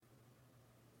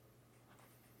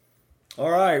All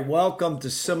right, welcome to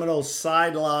Seminoles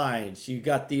Sidelines. You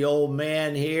got the old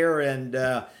man here, and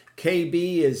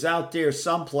KB is out there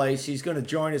someplace. He's going to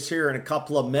join us here in a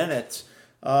couple of minutes.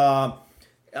 Uh,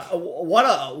 what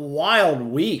a wild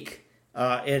week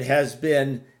it has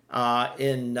been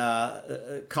in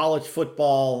college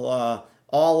football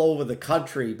all over the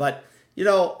country. But,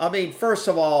 I mean, first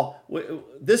of all,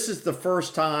 this is the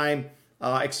first time,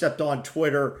 except on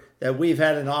Twitter, that we've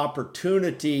had an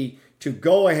opportunity to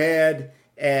go ahead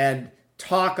and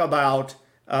talk about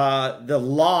the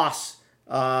loss,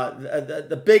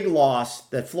 the big loss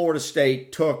that Florida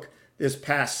State took this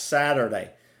past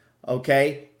Saturday.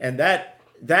 Okay, and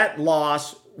that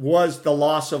loss was the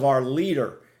loss of our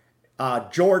leader,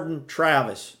 Jordan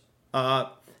Travis.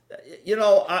 I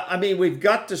mean, we've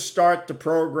got to start the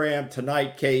program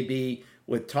tonight, KB,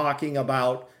 with talking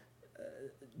about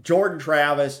Jordan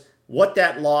Travis, what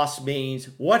that loss means,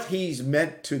 what he's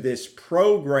meant to this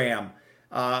program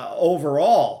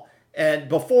overall. And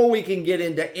before we can get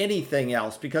into anything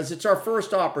else, because it's our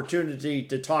first opportunity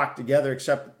to talk together,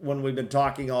 except when we've been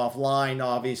talking offline,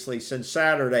 obviously, since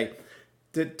Saturday,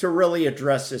 to really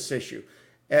address this issue.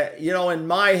 In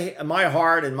my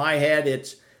heart and my head,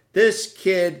 it's this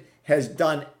kid has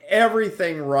done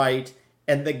everything right,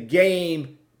 and the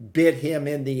game bit him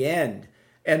in the end.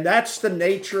 And that's the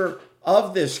nature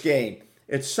of this game.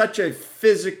 It's such a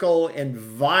physical and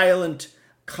violent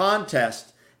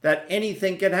contest that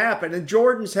anything can happen. And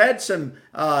Jordan's had some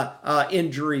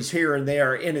injuries here and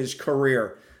there in his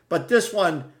career, but this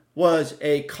one was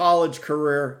a college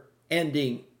career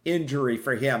ending injury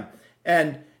for him.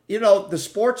 And, the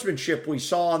sportsmanship we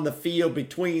saw on the field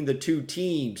between the two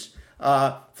teams,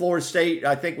 Florida State,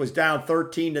 I think, was down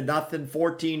 13-0,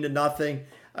 14-0.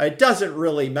 It doesn't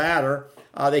really matter.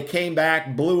 They came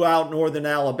back, blew out Northern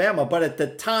Alabama, but at the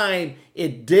time,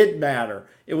 it did matter.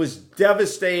 It was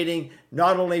devastating,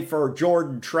 not only for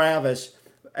Jordan Travis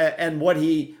and what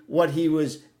he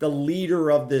was the leader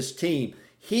of this team.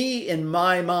 He, in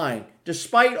my mind,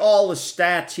 despite all the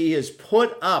stats he has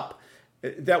put up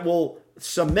that will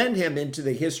cement him into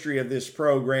the history of this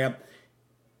program,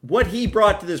 what he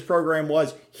brought to this program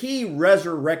was he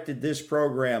resurrected this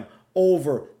program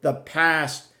over the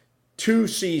past 2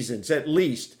 seasons at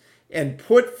least and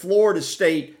put Florida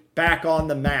State back on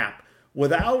the map.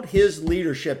 Without his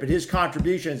leadership and his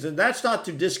contributions, and that's not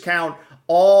to discount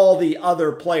all the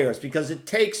other players, because it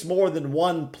takes more than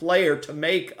one player to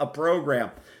make a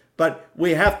program. But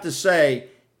we have to say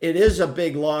it is a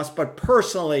big loss, but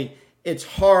personally, it's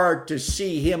hard to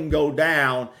see him go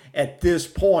down at this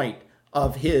point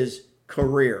of his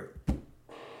career.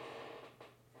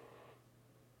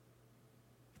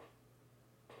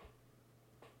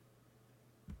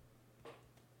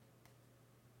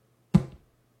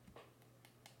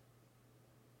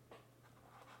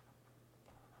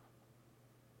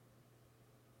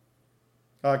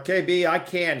 KB, I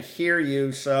can't hear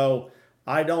you, so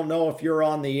I don't know if you're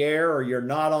on the air or you're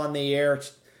not on the air.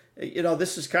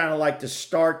 This is kind of like the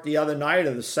start the other night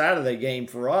of the Saturday game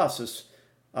for us.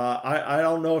 I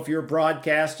don't know if you're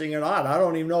broadcasting or not. I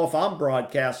don't even know if I'm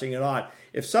broadcasting or not.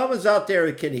 If someone's out there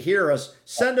that can hear us,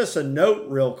 send us a note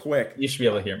real quick. You should be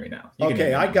able to hear me now. You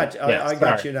Okay, I got you. Yeah, I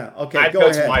got you now. Okay, I go go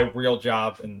ahead. to my real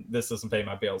job, and this doesn't pay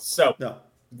my bills. So, No.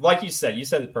 like you said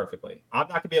it perfectly. I'm not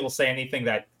going to be able to say anything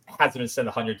that hasn't been said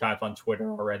 100 times on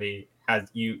Twitter already, like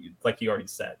you already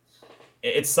said.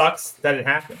 It sucks that it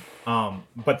happened,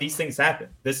 but these things happen.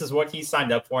 This is what he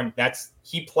signed up for, and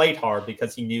he played hard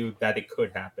because he knew that it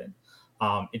could happen.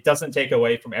 It doesn't take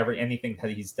away from anything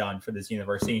that he's done for this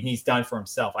university, and he's done for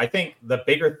himself. I think the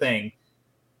bigger thing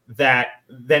than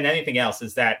anything else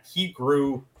is that he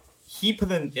grew. He put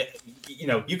in,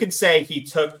 you can say he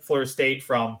took Florida State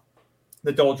from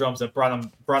the doldrums and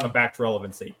brought them back to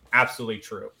relevancy. Absolutely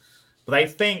true. But I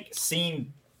think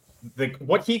seeing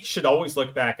what he should always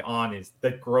look back on is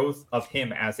the growth of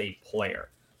him as a player.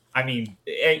 I mean,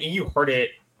 and you heard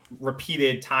it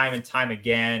repeated time and time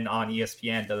again on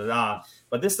ESPN,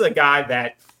 But this is a guy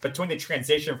that between the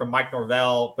transition from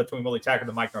between Willie Taggart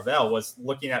and Mike Norvell, was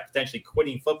looking at potentially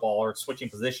quitting football or switching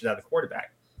positions at the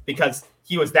quarterback because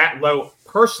he was that low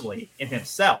personally in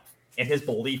himself and his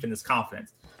belief and his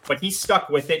confidence. But he stuck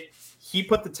with it. He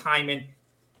put the time in,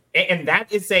 and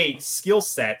that is a skill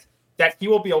set that he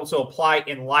will be able to apply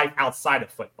in life outside of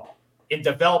football, in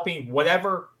developing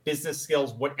whatever business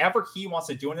skills, whatever he wants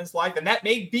to do in his life. And that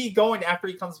may be going after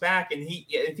he comes back and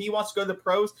if he wants to go to the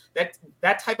pros,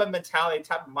 that type of mentality,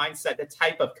 type of mindset, that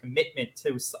type of commitment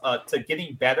to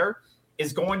getting better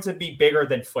is going to be bigger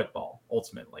than football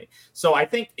ultimately. So I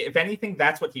think if anything,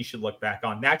 that's what he should look back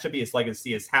on. That should be his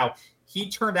legacy, is how he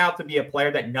turned out to be a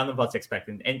player that none of us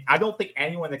expected. And I don't think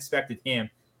anyone expected him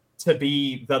to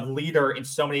be the leader in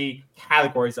so many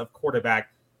categories of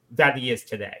quarterback that he is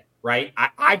today, right?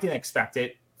 I didn't expect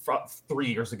it from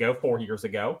 3 years ago, 4 years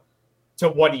ago, to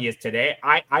what he is today.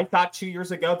 I thought 2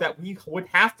 years ago that we would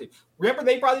have to. Remember,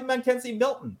 they brought in Mackenzie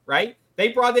Milton, right? They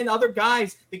brought in other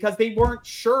guys because they weren't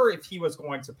sure if he was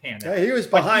going to pan out. Yeah, he was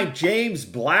behind James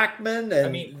Blackman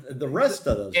and the rest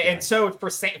of those guys. And so for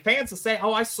fans to say,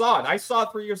 oh, I saw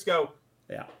it 3 years ago.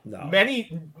 Yeah, no.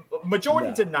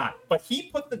 Majority did not. But he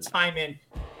put the time in.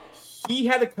 He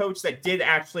had a coach that did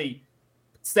actually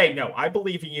say, no, I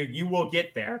believe in you. You will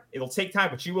get there. It'll take time,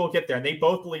 but you will get there. And they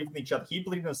both believed in each other. He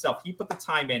believed in himself. He put the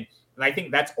time in. And I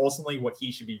think that's ultimately what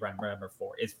he should be remembered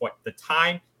for, is what the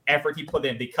time, effort he put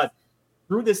in. Because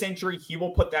through this injury, he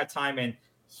will put that time in.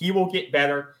 He will get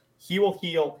better. He will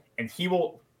heal. And he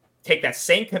will take that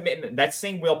same commitment, that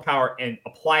same willpower, and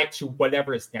apply it to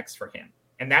whatever is next for him.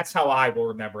 And that's how I will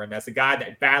remember him, as a guy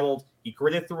that battled. He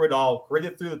gritted through it all,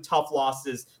 gritted through the tough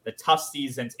losses, the tough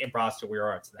seasons in roster we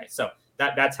are at today. So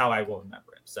that's how I will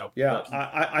remember him. So yeah,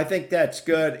 I think that's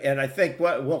good. And I think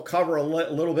what we'll cover a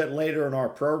little bit later in our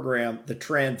program, the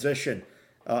transition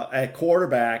at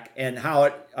quarterback and how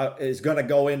it is going to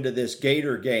go into this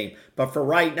Gator game. But for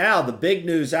right now, the big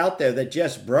news out there that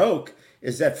just broke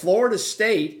is that Florida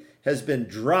State has been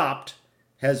dropped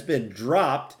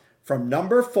from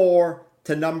number 4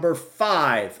 to number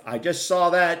 5. I just saw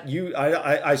that.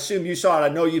 I assume you saw it. I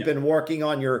know you've been working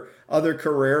on your other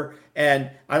career,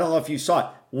 and I don't know if you saw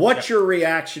it. What's your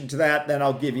reaction to that? Then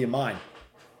I'll give you mine.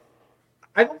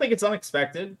 I don't think it's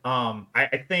unexpected.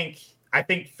 I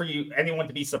think for anyone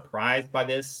to be surprised by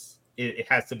this, it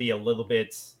has to be a little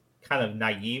bit kind of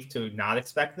naive to not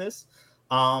expect this.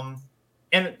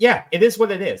 And yeah, it is what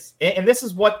it is. And this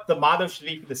is what the motto should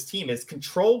be for this team, is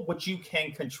control what you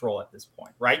can control at this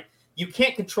point, right? You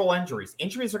can't control injuries.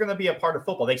 Injuries are going to be a part of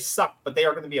football. They suck, but they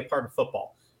are going to be a part of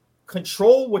football.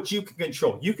 Control what you can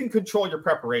control. You can control your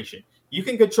preparation. You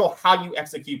can control how you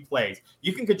execute plays.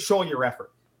 You can control your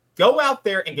effort. Go out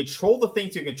there and control the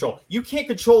things you control. You can't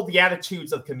control the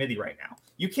attitudes of the committee right now.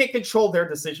 You can't control their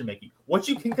decision-making. What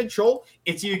you can control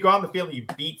is you go on the field and you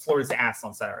beat Florida's ass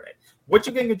on Saturday. What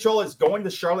you can control is going to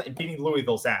Charlotte and beating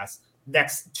Louisville's ass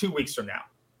next 2 weeks from now.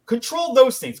 Control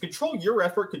those things. Control your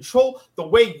effort. Control the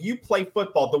way you play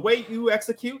football, the way you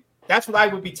execute. That's what I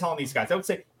would be telling these guys. I would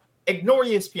say, ignore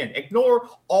ESPN. Ignore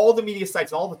all the media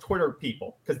sites and all the Twitter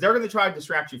people, because they're going to try to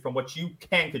distract you from what you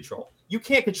can control. You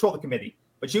can't control the committee,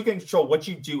 but you can control what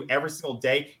you do every single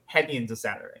day heading into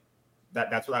Saturday.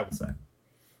 That's what I would say.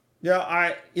 Yeah,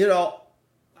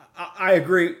 I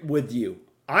agree with you.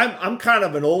 I'm kind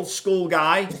of an old school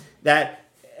guy that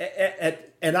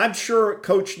and I'm sure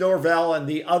Coach Norvell and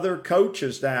the other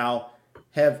coaches now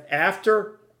have,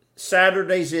 after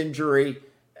Saturday's injury,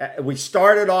 we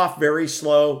started off very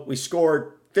slow. We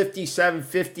scored 57,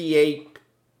 58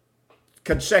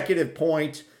 consecutive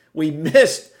points. We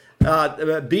missed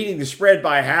beating the spread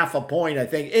by half a point, I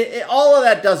think. All of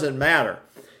that doesn't matter.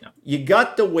 No. You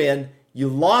got the win. You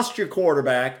lost your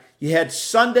quarterback. You had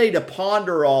Sunday to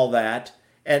ponder all that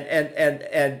and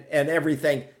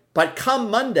everything. But come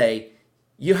Monday,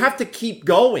 you have to keep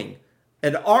going.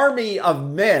 An army of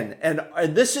men, and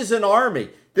this is an army.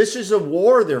 This is a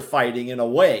war they're fighting in a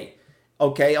way,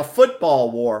 okay? A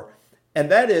football war.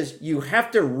 And that is, you have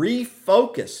to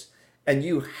refocus and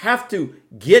you have to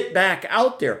get back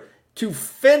out there to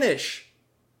finish,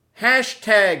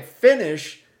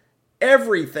 #finish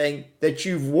everything that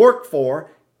you've worked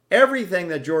for, everything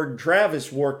that Jordan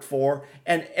Travis worked for,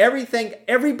 and everything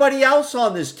everybody else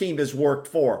on this team has worked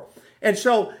for. And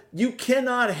so you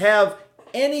cannot have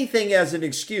anything as an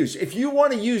excuse. If you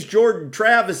want to use Jordan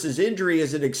Travis's injury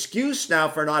as an excuse now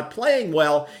for not playing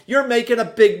well, you're making a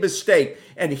big mistake.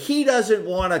 And he doesn't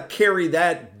want to carry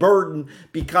that burden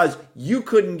because you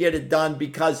couldn't get it done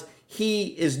because he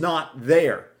is not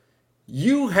there.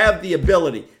 You have the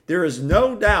ability. There is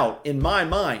no doubt in my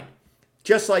mind,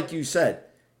 just like you said,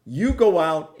 you go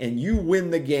out and you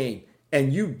win the game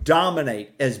and you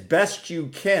dominate as best you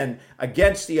can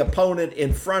against the opponent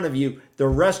in front of you. The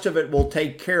rest of it will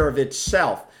take care of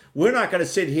itself. We're not going to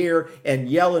sit here and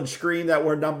yell and scream that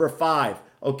we're number 5,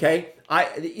 okay?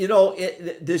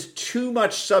 There's too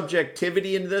much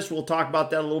subjectivity into this. We'll talk about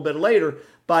that a little bit later.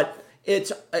 But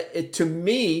to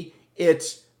me,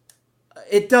 it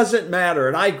doesn't matter.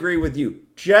 And I agree with you.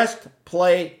 Just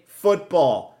play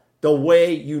football the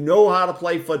way you know how to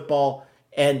play football.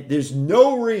 And there's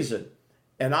no reason,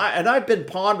 and I've been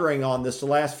pondering on this the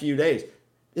last few days,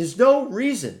 there's no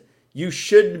reason you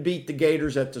shouldn't beat the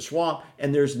Gators at the Swamp,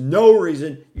 and there's no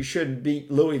reason you shouldn't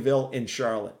beat Louisville in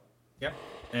Charlotte. Yeah,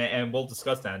 and we'll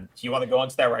discuss that. Do you want to go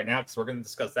into that right now? Because we're going to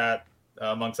discuss that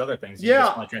amongst other things. You just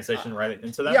Yeah. want to transition right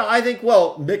into that? Yeah, I think,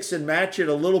 well, mix and match it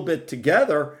a little bit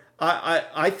together.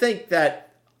 I think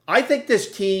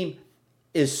this team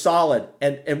is solid.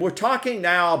 And we're talking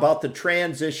now about the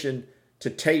transition to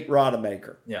Tate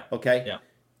Rodemaker. Yeah. Okay. Yeah.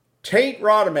 Tate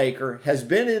Rodemaker has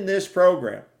been in this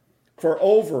program for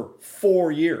over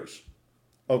 4 years.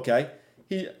 Okay.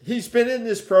 He's been in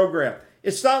this program.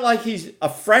 It's not like he's a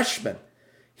freshman.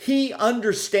 He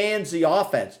understands the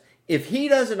offense. If he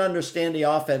doesn't understand the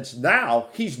offense now,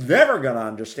 he's never going to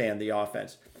understand the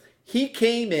offense. He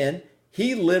came in,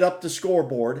 he lit up the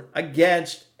scoreboard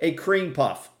against a cream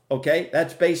puff. Okay?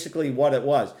 That's basically what it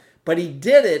was. But he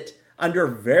did it under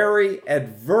very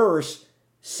adverse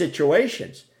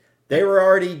situations. They were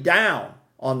already down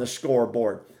on the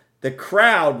scoreboard. The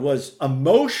crowd was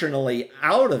emotionally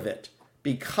out of it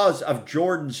because of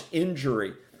Jordan's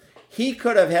injury. He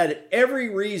could have had every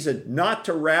reason not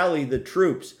to rally the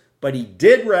troops, but he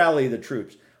did rally the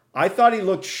troops. I thought he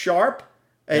looked sharp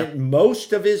in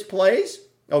most of his plays.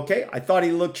 Okay, I thought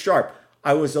he looked sharp.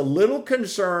 I was a little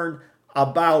concerned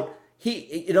about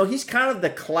he's kind of the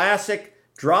classic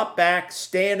drop back,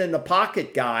 stand in the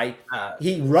pocket guy.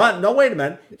 He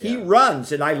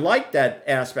runs, and I like that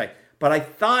aspect. But I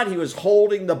thought he was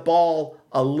holding the ball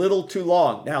a little too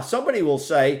long. Now, somebody will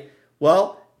say,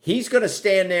 well, he's going to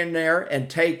stand in there and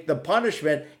take the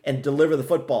punishment and deliver the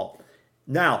football.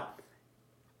 Now,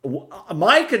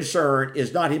 my concern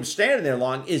is not him standing there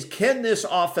long, is can this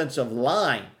offensive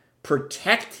line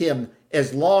protect him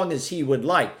as long as he would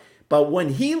like? But when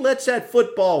he lets that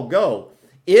football go,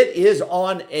 it is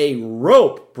on a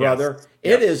rope, brother. Yes.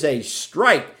 It is a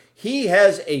strike. He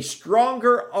has a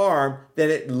stronger arm than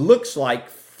it looks like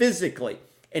physically.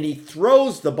 And he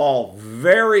throws the ball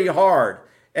very hard.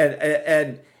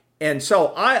 And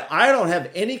so I don't have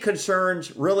any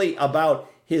concerns really about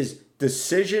his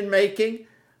decision making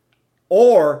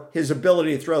or his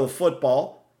ability to throw the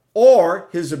football or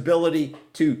his ability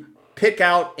to pick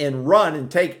out and run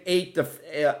and take 8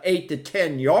 to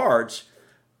 10 yards.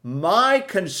 My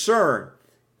concern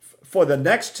for the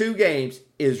next 2 games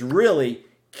is really,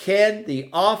 can the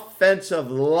offensive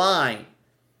line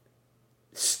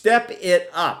step it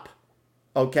up?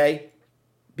 Okay?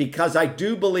 Because I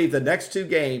do believe the next 2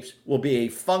 games will be a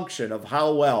function of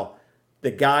how well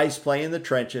the guys play in the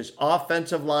trenches,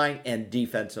 offensive line and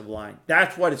defensive line.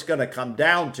 That's what it's going to come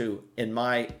down to, in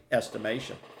my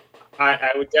estimation.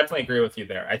 I would definitely agree with you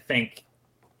there. I think,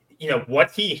 what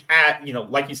he had,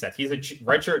 like you said, he's a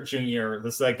redshirt junior.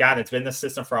 This is a guy that's been in the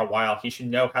system for a while. He should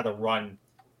know how to run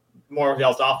more of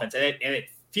Dell's offense. And it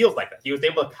feels like that. He was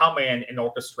able to come in and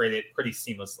orchestrate it pretty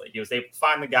seamlessly. He was able to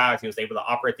find the guys. He was able to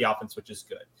operate the offense, which is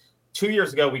good. 2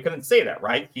 years ago, we couldn't say that,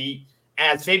 right?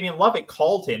 As Fabian Lovett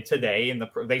called him today, and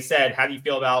they said, how do you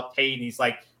feel about Tate? And he's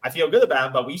like, I feel good about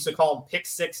him, but we used to call him Pick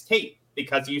Six Tate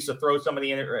because he used to throw so many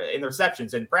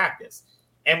interceptions in practice.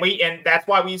 And that's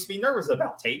why we used to be nervous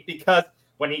about Tate, because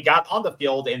when he got on the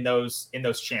field in those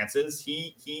chances,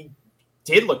 he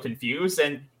did look confused,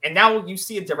 and now you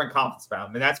see a different confidence about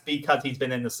him, and that's because he's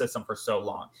been in the system for so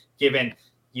long, given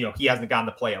he hasn't gotten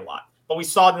to play a lot. But we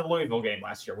saw it in the Louisville game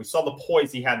last year. We saw the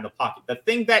poise he had in the pocket. The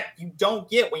thing that you don't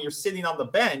get when you're sitting on the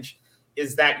bench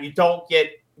is that you don't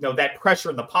get that pressure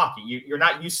in the pocket. You're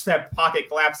not used to that pocket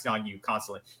collapsing on you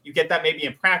constantly. You get that maybe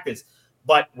in practice,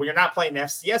 but when you're not playing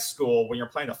FCS school, when you're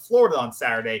playing at Florida on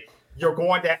Saturday,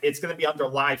 it's going to be under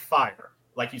live fire.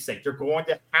 Like you said, you're going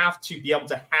to have to be able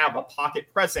to have a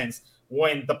pocket presence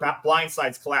when the blind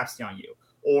side's collapsing on you.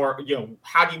 Or,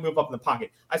 how do you move up in the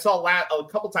pocket? I saw a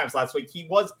couple times last week, he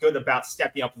was good about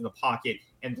stepping up in the pocket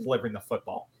and delivering the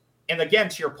football. And again,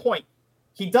 to your point,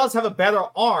 he does have a better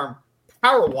arm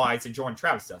power-wise than Jordan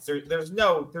Travis does. There's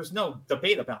no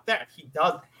debate about that. He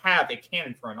does have a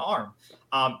cannon for an arm.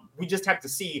 We just have to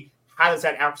see, how does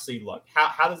that actually look?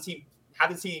 How does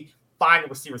he find the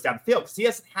receivers down the field? Because he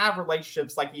doesn't have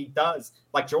relationships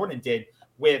like Jordan did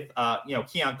with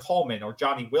Keon Coleman or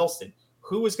Johnny Wilson.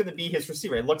 Who was going to be his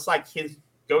receiver? It looks like his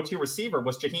go-to receiver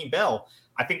was Jaheim Bell.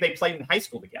 I think they played in high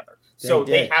school together. So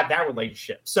they had that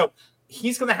relationship. So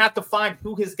he's going to have to find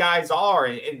who his guys are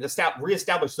and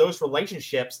reestablish those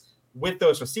relationships with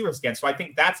those receivers again. So I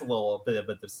think that's a little bit of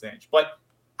a disadvantage. But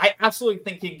I absolutely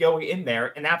think he'd go in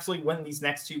there and absolutely win these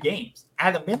next 2 games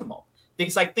at a minimum.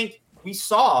 Because I think we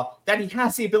saw that he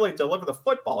has the ability to deliver the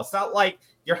football. It's not like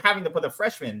you're having to put a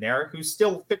freshman in there who's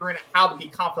still figuring out how to be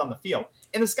confident on the field.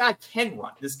 And this guy can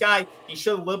run. This guy, he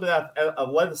showed a little bit of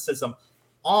athleticism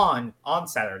on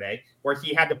Saturday where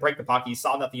he had to break the pocket. He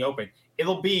saw nothing open.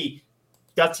 It'll be,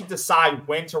 does he decide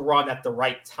when to run at the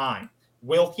right time?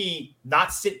 will he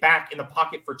not sit back in the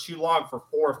pocket for too long, for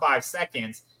 4 or 5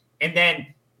 seconds, and then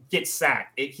get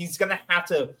sacked? He's going to have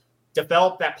to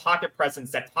develop that pocket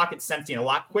presence, that pocket sensing a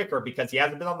lot quicker because he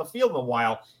hasn't been on the field in a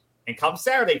while. And come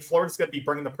Saturday, Florida's going to be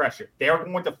bringing the pressure. They are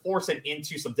going to force it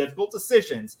into some difficult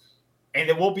decisions, and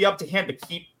it will be up to him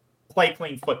to play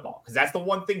clean football, because that's the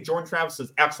one thing Jordan Travis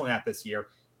was excellent at this year.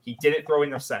 He didn't throw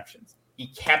interceptions. He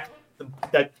kept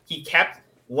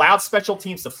loud special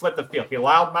teams to flip the field. He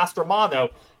allowed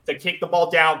Mastromano to kick the ball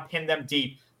down, pin them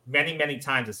deep many, many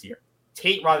times this year.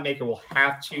 Tate Rodemaker will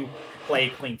have to play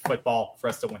clean football for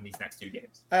us to win these next 2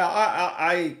 games.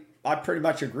 I pretty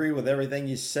much agree with everything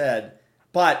you said,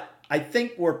 but I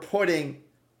think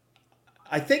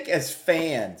as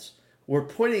fans, we're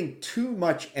putting too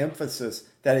much emphasis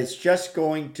that it's just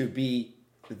going to be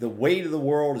the weight of the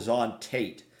world is on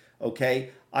Tate. Okay.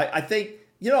 I think,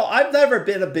 I've never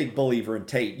been a big believer in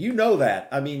Tate. You know that.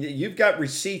 I mean, you've got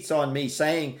receipts on me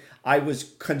saying I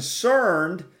was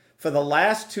concerned for the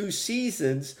last 2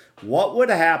 seasons what would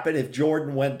happen if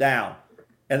Jordan went down.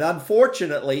 And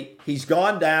unfortunately, he's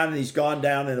gone down, and he's gone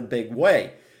down in a big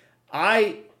way.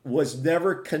 I was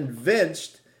never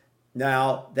convinced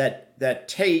now that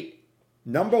Tate,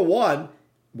 number one,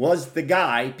 was the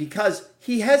guy, because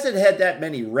he hasn't had that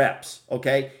many reps,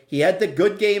 okay? He had the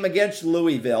good game against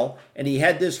Louisville, and he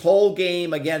had this whole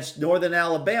game against Northern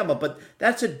Alabama, but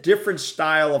that's a different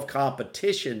style of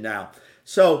competition now.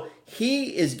 So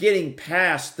he is getting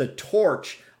past the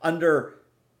torch under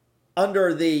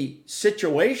the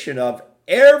situation of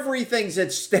everything's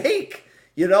at stake.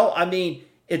 I mean,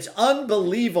 it's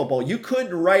unbelievable. You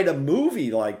couldn't write a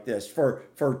movie like this for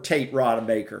Tate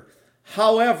Rodemaker.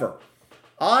 However,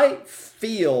 I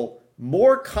feel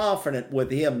more confident with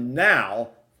him now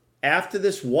after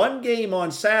this one game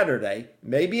on Saturday.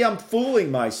 Maybe I'm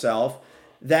fooling myself,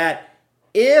 that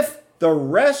if the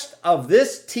rest of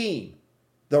this team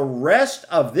does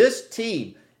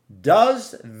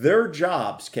their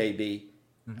jobs, KB,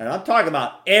 and I'm talking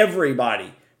about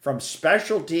everybody from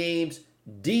special teams,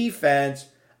 defense,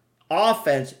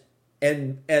 offense,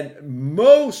 and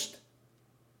most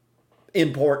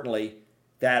importantly,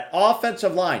 that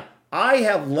offensive line. I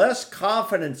have less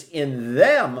confidence in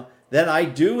them than I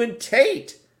do in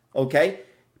Tate, okay?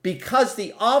 Because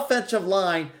the offensive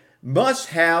line must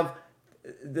have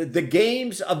the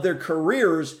games of their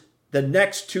careers the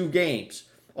next 2 games,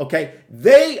 okay?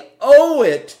 They owe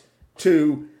it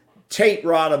to Tate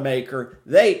Rodemaker.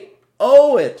 They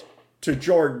owe it to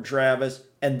Jordan Travis,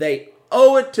 and they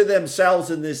owe it to themselves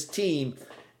and this team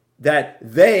that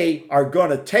they are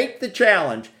going to take the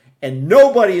challenge. And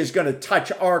nobody is going to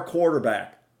touch our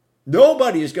quarterback.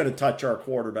 Nobody is going to touch our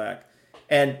quarterback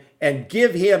and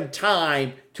give him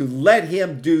time to let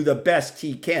him do the best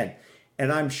he can.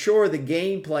 And I'm sure the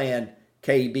game plan,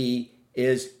 KB,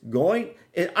 is going,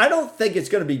 I don't think it's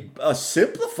going to be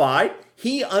simplified.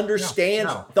 He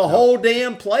understands the whole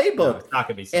damn playbook. No, it's not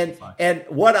going to be simplified. And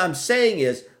what I'm saying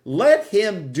is, let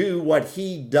him do what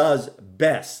he does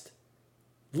best.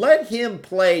 Let him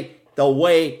play the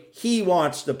way he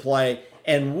wants to play.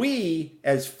 And we,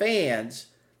 as fans,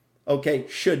 okay,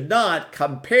 should not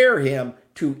compare him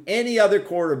to any other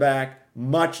quarterback,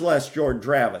 much less Jordan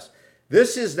Travis.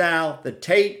 This is now the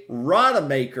Tate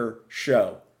Rodemaker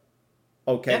show.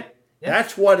 Okay? Yeah.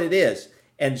 That's what it is.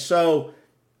 And so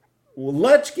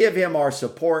let's give him our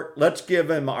support. Let's give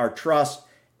him our trust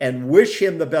and wish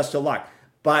him the best of luck.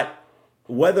 But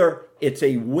whether it's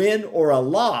a win or a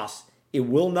loss, it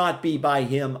will not be by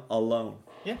him alone.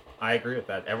 Yeah, I agree with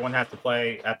that. Everyone has to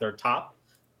play at their top.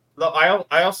 Though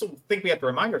I also think we have to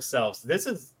remind ourselves, this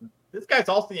guy's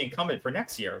also the incumbent for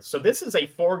next year. So this is a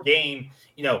 4-game,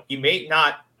 you may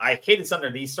not, I hate this under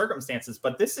these circumstances,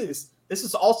 but this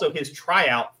is also his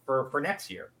tryout for next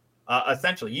year.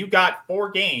 Essentially, you got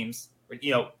 4 games,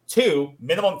 2,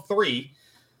 minimum 3,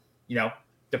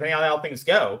 depending on how things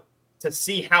go, to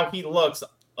see how he looks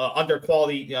under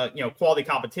quality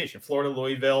competition, Florida,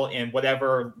 Louisville, and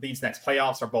whatever these next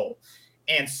playoffs or bowl.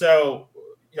 And so,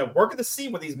 we're going to see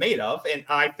what he's made of. And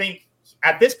I think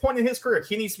at this point in his career,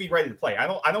 he needs to be ready to play.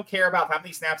 I don't care about how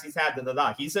many snaps he's had.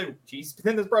 He's been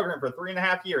in this program for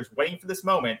 3.5 years, waiting for this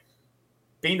moment,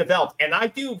 being developed. And I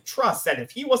do trust that if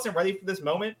he wasn't ready for this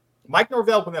moment, Mike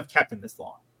Norvell wouldn't have kept him this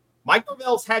long. Mike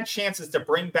Norvell's had chances to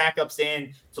bring backups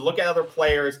in, to look at other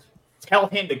players, tell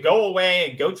him to go away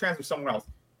and go transfer somewhere else.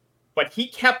 But he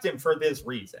kept him for this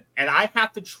reason. And I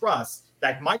have to trust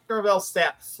that Mike Norvell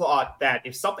thought that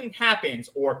if something happens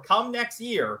or come next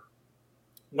year,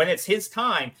 when it's his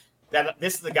time, that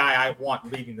this is the guy I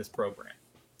want leading this program.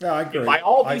 Yeah, I agree. And by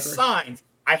all these signs,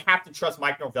 I have to trust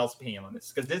Mike Norvell's opinion on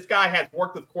this, because this guy has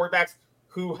worked with quarterbacks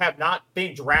who have not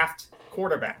been draft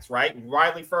quarterbacks, right?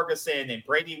 Riley Ferguson and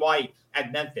Brady White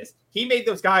at Memphis. He made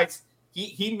those guys.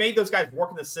 He made those guys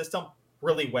work in the system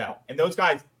really well, and those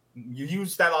guys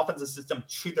use that offensive system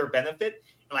to their benefit.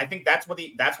 And I think that's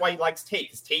why he likes Tate,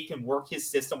 because Tate can work his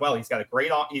system well. He's got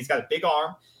a big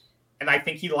arm, and I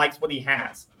think he likes what he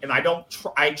has. And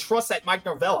I trust that Mike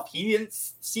Norvell, if he didn't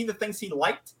see the things he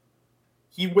liked,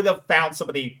 he would have found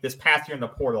somebody this past year in the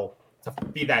portal to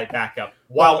be that backup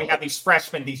while we have these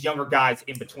freshmen, these younger guys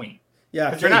in between. Yeah,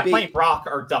 because you're not playing Brock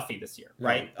or Duffy this year,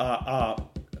 right?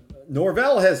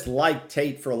 Norvell has liked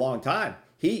Tate for a long time.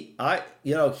 He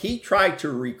tried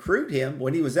to recruit him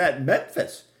when he was at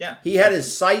Memphis. Yeah, he had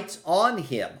his sights on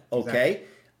him. Okay,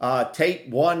 exactly. Tate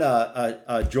won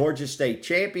a Georgia State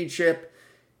championship.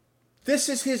 This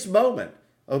is his moment.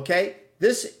 Okay,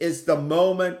 this is the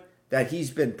moment that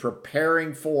he's been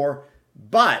preparing for.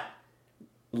 But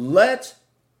let's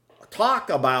talk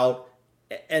about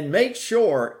and make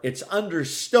sure it's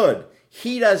understood.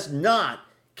 He does not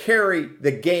carry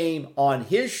the game on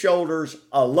his shoulders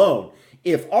alone.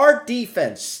 If our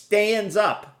defense stands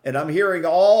up, and I'm hearing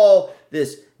all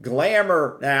this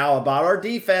glamour now about our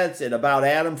defense and about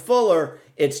Adam Fuller,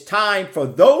 it's time for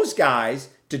those guys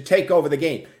to take over the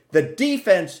game.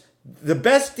 The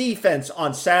best defense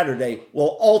on Saturday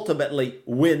will ultimately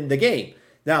win the game.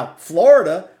 Now,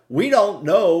 Florida, we don't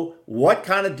know what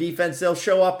kind of defense they'll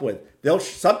show up with.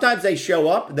 Sometimes they show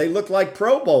up and they look like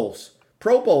Pro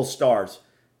Bowl stars.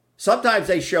 Sometimes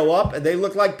they show up and they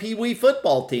look like Pee Wee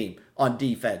football team on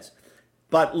defense.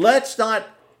 But let's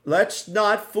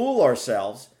not fool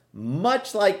ourselves.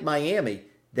 Much like Miami,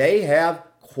 they have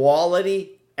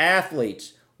quality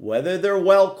athletes. Whether they're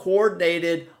well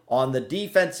coordinated on the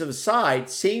defensive side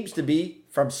seems to be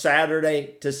from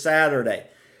Saturday to Saturday.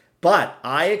 But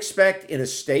I expect in a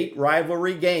state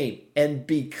rivalry game, and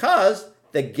because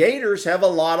the Gators have a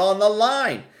lot on the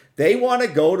line, they want to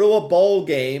go to a bowl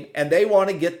game and they want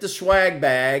to get the swag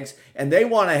bags and they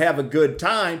want to have a good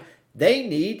time. They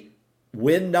need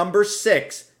win number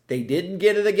 6. They didn't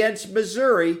get it against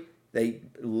Missouri. They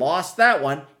lost that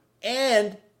one,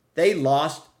 and they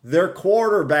lost their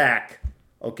quarterback.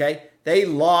 Okay? They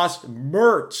lost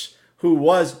Mertz, who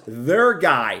was their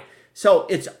guy. So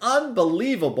it's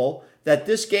unbelievable that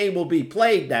this game will be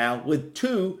played now with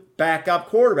 2 backup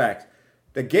quarterbacks.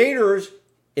 The Gators,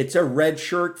 it's a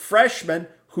redshirt freshman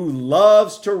who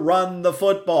loves to run the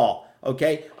football.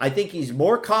 Okay, I think he's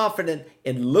more confident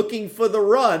in looking for the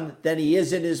run than he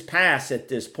is in his pass at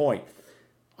this point.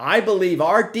 I believe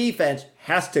our defense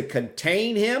has to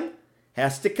contain him,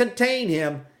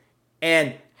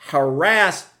 and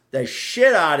harass the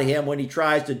shit out of him when he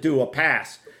tries to do a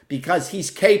pass, because he's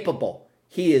capable.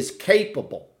 He is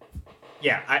capable.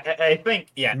 Yeah, I think,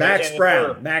 yeah. Max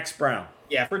Brown.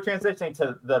 Yeah, for transitioning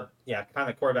to the kind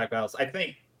of quarterback battles, I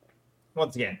think,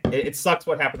 once again, it sucks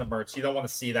what happened to Mertz. You don't want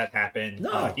to see that happen.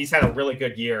 No. He's had a really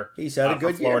good year. He's had a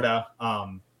good Florida.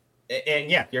 Year.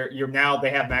 And yeah, you're now they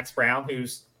have Max Brown,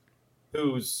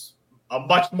 who's a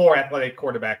much more athletic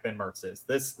quarterback than Mertz is.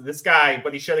 This guy,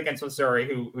 what he showed against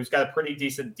Missouri, who's got a pretty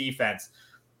decent defense,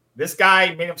 this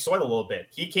guy made him sweat a little bit.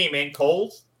 He came in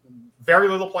cold, very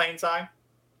little playing time,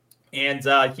 and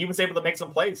he was able to make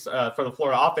some plays for the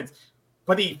Florida offense.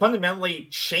 But he fundamentally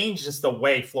changes the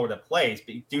way Florida plays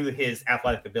due to his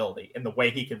athletic ability and the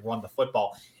way he can run the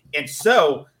football. And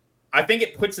so I think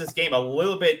it puts this game a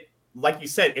little bit, like you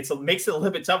said, makes it a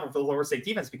little bit tougher for the Florida State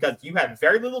defense, because you had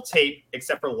very little tape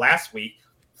except for last week.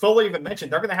 Fuller even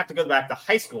mentioned they're going to have to go back to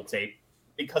high school tape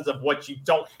because of what you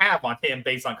don't have on him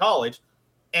based on college,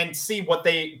 and see what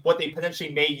they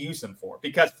potentially may use him for,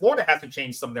 because Florida has to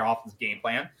change some of their offensive game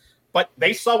plan. But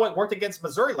they saw what worked against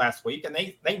Missouri last week, and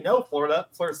they know Florida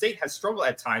State has struggled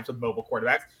at times with mobile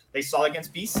quarterbacks. They saw it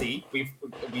against BC.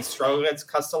 We struggled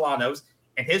against Castellanos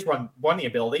and his running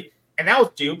ability, and that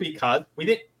was due because we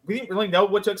didn't really know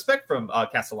what to expect from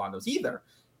Castellanos either.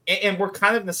 And we're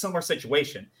kind of in a similar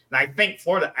situation. And I think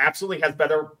Florida absolutely has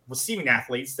better receiving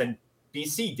athletes than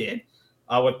BC did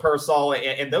with Pearsall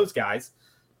and those guys.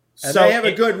 And they have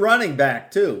a good running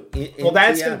back, too.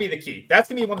 That's going to be the key. That's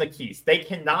going to be one of the keys. They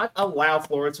cannot allow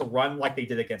Florida to run like they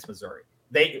did against Missouri.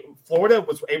 Florida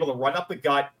was able to run up the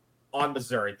gut on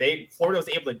Missouri. Florida was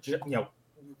able to,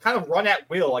 kind of run at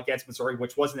will against Missouri,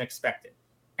 which wasn't expected.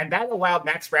 And that allowed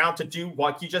Max Brown to do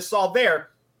what you just saw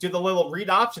there, do the little read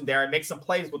option there and make some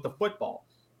plays with the football.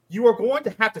 You are going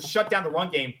to have to shut down the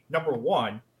run game, number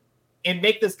one, and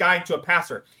make this guy into a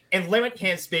passer and limit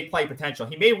his big play potential.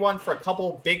 He may run for a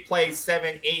couple big plays,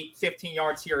 7, 8, 15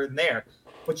 yards here and there,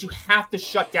 but you have to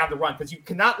shut down the run, because you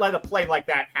cannot let a play like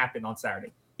that happen on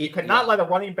Saturday. You cannot let a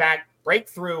running back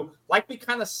breakthrough like we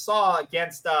kind of saw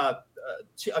against a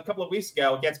couple of weeks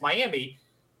ago against Miami,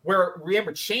 where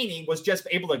remember Chaney was just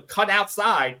able to cut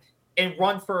outside and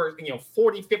run for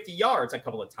 40, 50 yards a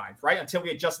couple of times, right? Until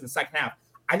we adjust in the second half.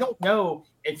 I don't know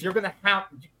if you're going to have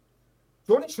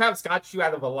Jordan Travis got you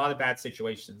out of a lot of bad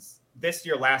situations this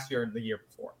year, last year, and the year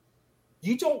before.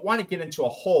 You don't want to get into a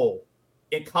hole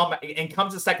and come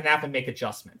to the second half and make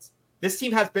adjustments. This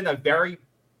team has been a very,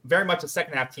 very much a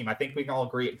second half team. I think we can all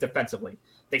agree defensively.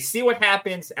 They see what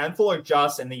happens, and Fuller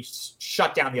adjusts, and they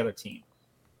shut down the other team.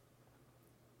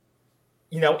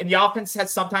 And the offense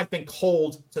has sometimes been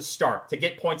cold to start, to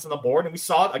get points on the board, and we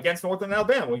saw it against Northern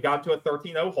Alabama. We got into a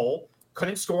 13-0 hole,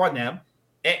 couldn't score on them,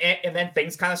 and then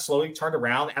things kind of slowly turned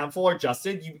around. And Fuller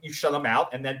adjusted, you shut them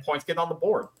out, and then points get on the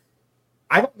board.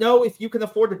 I don't know if you can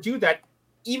afford to do that,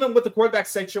 even with the quarterback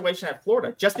situation at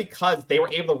Florida, just because they were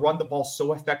able to run the ball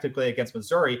so effectively against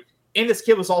Missouri, and this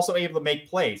kid was also able to make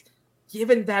plays.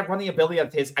 Given that running ability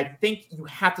of his, I think you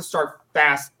have to start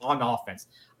fast on offense.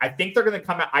 I think they're going to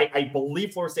come out. I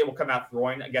believe Florida State will come out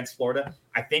throwing against Florida.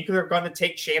 I think they're going to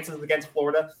take chances against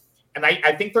Florida. And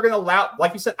I think they're going to allow,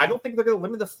 like you said, I don't think they're going to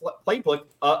limit the playbook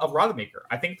of Rodemaker.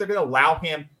 I think they're going to allow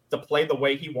him to play the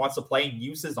way he wants to play and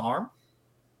use his arm.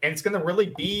 And it's going to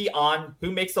really be on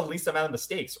who makes the least amount of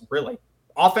mistakes, really,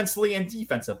 offensively and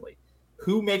defensively.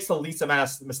 Who makes the least amount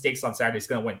of mistakes on Saturday is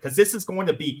going to win. Because this is going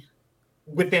to be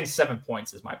within 7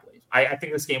 points, is my belief. I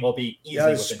think this game will be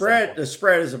easily within 7 points. The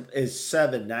spread is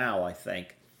 7 now, I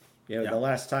think. The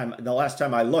last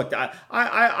time I looked,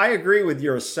 I agree with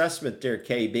your assessment there,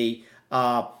 KB.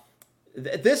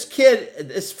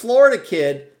 This Florida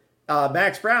kid,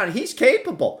 Max Brown, he's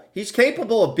capable. He's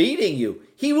capable of beating you.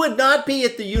 He would not be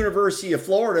at the University of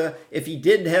Florida if he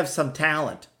didn't have some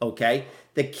talent, okay?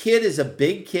 The kid is a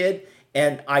big kid,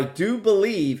 and I do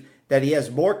believe that he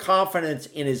has more confidence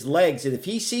in his legs. And if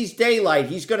he sees daylight,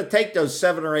 he's going to take those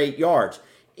 7 or 8 yards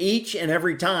each and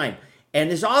every time. And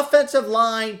his offensive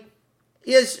line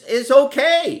is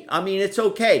okay. I mean, it's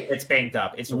okay. It's banged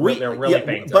up. They're really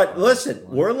banged up. But listen,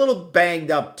 we're a little banged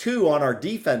up too on our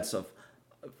defensive.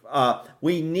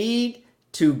 We need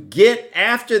to get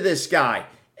after this guy,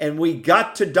 and we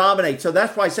got to dominate. So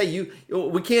that's why I say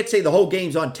we can't say the whole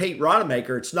game's on Tate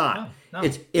Rodemaker. It's not. No.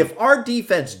 It's if our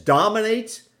defense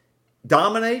dominates,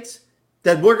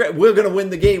 then we're going to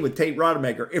win the game with Tate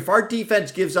Rodemaker. If our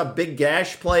defense gives up big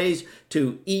gash plays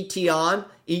to ETN,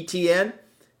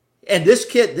 and this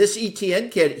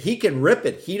ETN kid, he can rip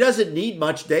it. He doesn't need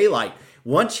much daylight.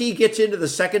 Once he gets into the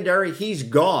secondary, he's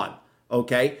gone.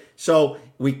 Okay? So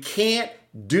we can't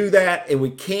do that, and we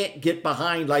can't get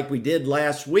behind like we did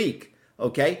last week.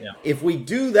 Okay? Yeah. If we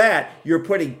do that, you're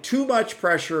putting too much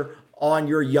pressure on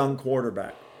your young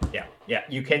quarterback. Yeah,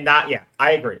 you cannot. Yeah,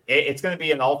 I agree. It's going to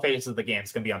be in all phases of the game.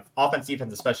 It's going to be on offense, defense,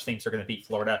 and special teams are going to beat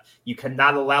Florida. You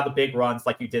cannot allow the big runs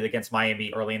like you did against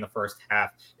Miami early in the first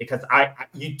half, because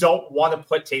you don't want to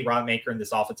put Tate Rodemaker in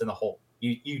this offense in the hole.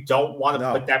 You don't want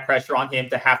to put that pressure on him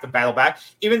to have to battle back,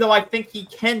 even though I think he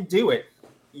can do it.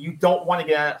 You don't want to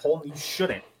get out of that hole, and you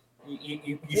shouldn't.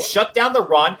 You shut down the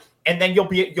run, and then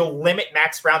you'll limit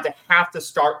Max Brown to have to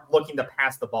start looking to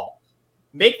pass the ball.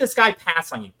 Make this guy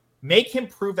pass on you. Make him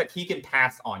prove that he can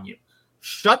pass on you.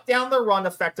 Shut down the run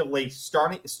effectively.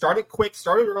 Start it quick.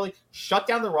 Start it early. Shut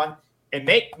down the run and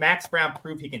make Max Brown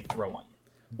prove he can throw on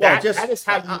you. That's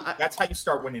how you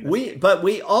start winning this game. But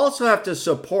we also have to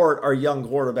support our young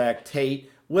quarterback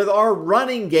Tate with our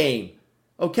running game.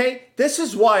 Okay? This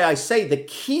is why I say the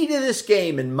key to this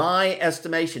game, in my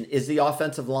estimation, is the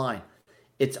offensive line.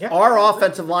 It's our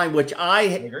offensive line, which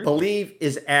I believe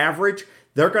is average.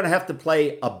 They're going to have to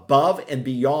play above and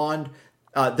beyond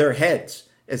their heads,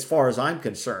 as far as I'm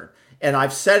concerned. And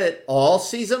I've said it all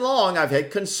season long. I've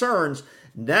had concerns.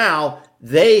 Now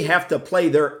they have to play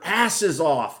their asses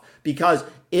off, because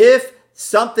if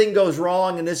something goes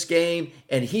wrong in this game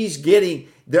and they're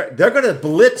going to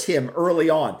blitz him early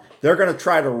on. They're going to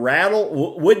try to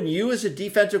rattle. Wouldn't you, as a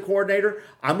defensive coordinator?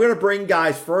 I'm going to bring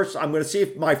guys first. I'm going to see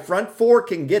if my front four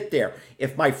can get there.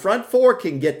 If my front four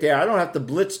can get there, I don't have to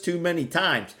blitz too many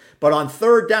times. But on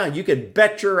third down, you can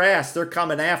bet your ass they're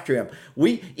coming after him.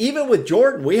 Even with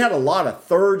Jordan, we had a lot of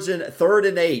third and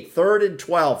 8, 3rd and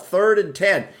 12, 3rd and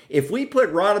 10. If we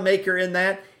put Rodemaker in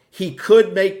that, he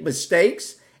could make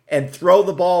mistakes and throw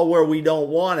the ball where we don't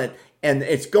want it. And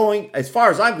it's going, as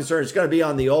far as I'm concerned, it's going to be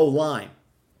on the O-line.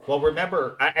 Well,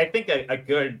 remember, I think a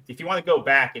good, if you want to go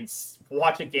back and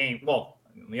watch a game, well,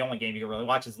 the only game you can really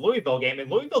watch is the Louisville game,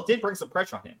 and Louisville did bring some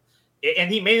pressure on him.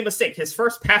 And he made a mistake. His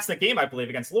first pass in the game, I believe,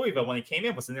 against Louisville when he came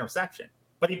in was an interception.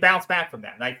 But he bounced back from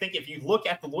that. And I think if you look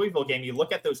at the Louisville game, you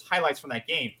look at those highlights from that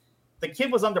game, the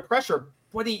kid was under pressure,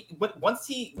 but once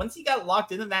he got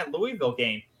locked into that Louisville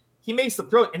game, he makes the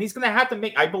throw, and he's going to have to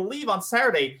make. I believe on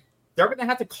Saturday they're going to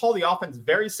have to call the offense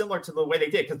very similar to the way they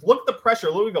did, because look at the pressure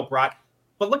Louisville brought,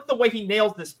 but look at the way he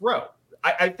nails this throw.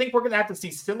 I think we're going to have to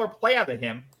see similar play out of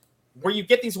him, where you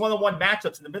get these one-on-one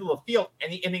matchups in the middle of the field,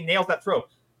 and he nails that throw.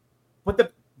 But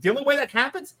the only way that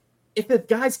happens, if the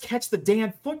guys catch the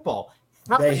damn football.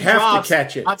 They have to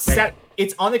catch it.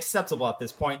 It's unacceptable at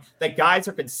this point that guys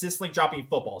are consistently dropping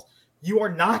footballs. You are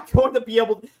not going to be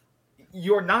able.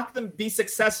 You are not going to be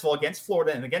successful against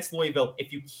Florida and against Louisville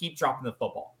if you keep dropping the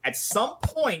football. At some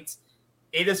point,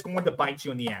 it is going to bite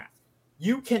you in the ass.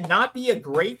 You cannot be a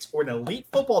great or an elite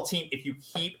football team if you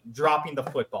keep dropping the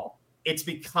football. It's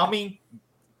becoming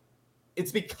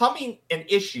an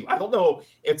issue. I don't know.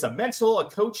 It's a mental, a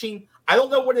coaching. I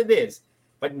don't know what it is.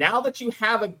 But now that you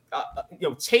have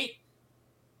Tate,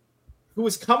 who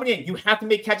is coming in, you have to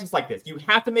make catches like this. You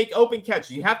have to make open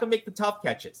catches. You have to make the tough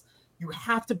catches. You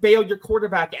have to bail your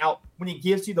quarterback out when he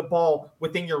gives you the ball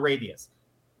within your radius.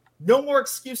 No more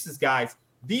excuses, guys.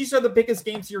 These are the biggest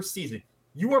games of your season.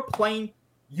 You are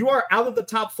out of the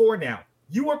top 4 now.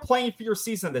 You are playing for your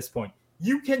season at this point.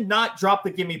 You cannot drop the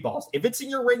gimme balls. If it's in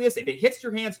your radius, if it hits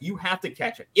your hands, you have to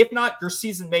catch it. If not, your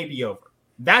season may be over.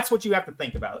 That's what you have to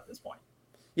think about at this point.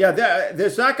 Yeah,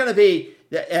 there's not going to be,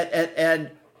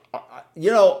 it's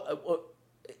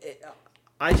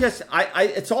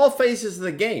all phases of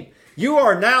the game. You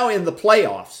are now in the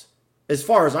playoffs, as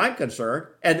far as I'm concerned,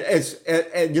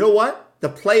 and you know what? The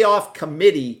playoff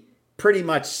committee pretty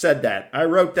much said that. I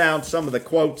wrote down some of the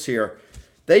quotes here.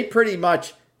 They pretty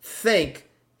much think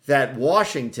that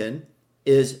Washington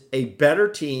is a better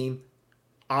team,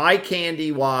 eye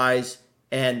candy wise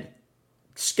and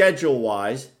schedule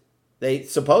wise. They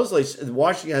supposedly,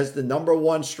 Washington has the number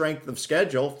 1 strength of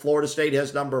schedule. Florida State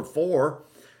has number 4,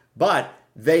 but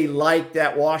they like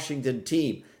that Washington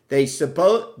team. They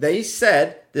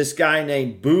said this guy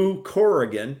named Boo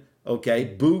Corrigan,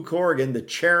 Boo Corrigan, the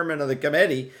chairman of the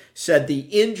committee, said the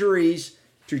injuries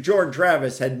to Jordan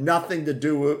Travis had nothing to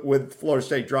do with Florida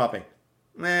State dropping.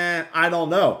 I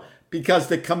don't know, because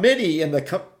the committee in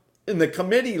the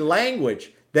committee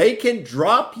language, they can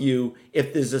drop you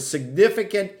if there's a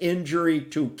significant injury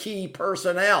to key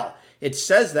personnel. It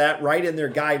says that right in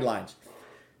their guidelines.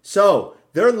 So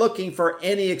they're looking for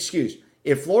any excuse.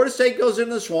 If Florida State goes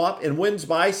into the swamp and wins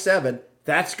by 7,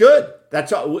 that's good.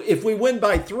 That's all. If we win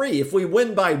by 3, if we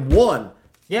win by 1,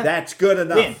 that's good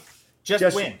enough. Win.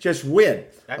 Just win. Just win.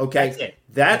 Okay? That's it.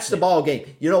 That's the ball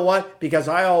game. You know what? Because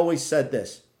I always said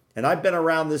this, and I've been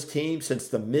around this team since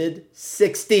the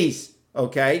mid-'60s,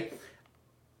 okay?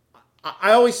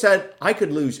 I always said I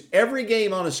could lose every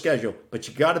game on a schedule, but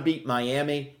you got to beat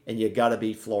Miami and you got to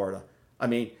beat Florida. I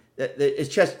mean, it's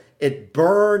just, it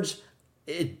burns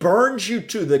you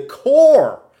to the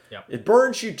core. Yep. It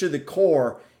burns you to the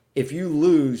core if you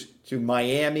lose to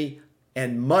Miami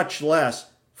and much less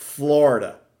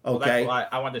Florida. Okay. Well, that's why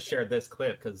I wanted to share this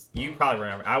clip, because you probably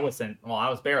remember. I was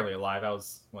barely alive. I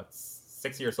was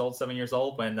 7 years old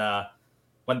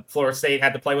when Florida State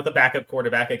had to play with a backup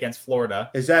quarterback against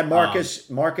Florida. Is that Marcus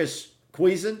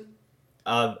Cuisin?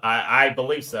 I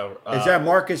believe so. Is that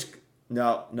Marcus?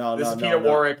 No. This is Peter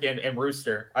Warwick and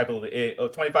Rooster, I believe,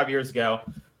 25 years ago,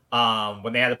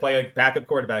 when they had to play a backup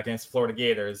quarterback against Florida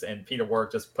Gators, and Peter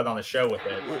Warwick just put on a show with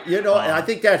it. And I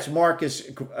think that's Marcus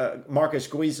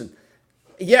Cuisin.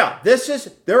 Yeah,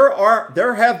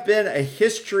 there have been a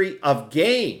history of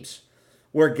games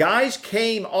where guys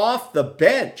came off the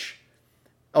bench.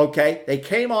 Okay, they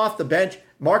came off the bench.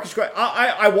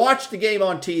 I watched the game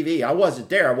on TV. I wasn't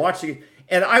there. I watched the game,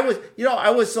 and I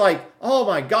was like, oh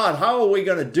my God, how are we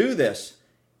going to do this?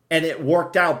 And it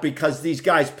worked out because these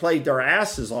guys played their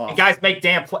asses off. And guys make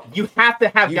damn plays. You have to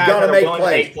have guys that are willing to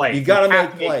make plays. You got to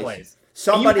make plays.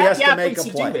 Somebody has to make a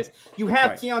play. Do this. You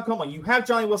have Keon Coleman. You have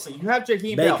Johnny Wilson. You have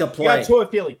Jaheim Bell. You have Toa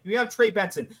Philly. You have Trey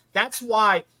Benson. That's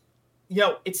why,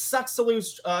 it sucks to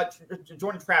lose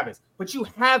Jordan Travis. But you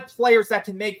have players that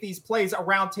can make these plays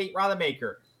around Tate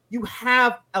Rodemaker. You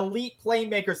have elite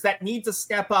playmakers that need to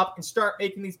step up and start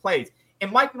making these plays.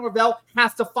 And Mike Norvell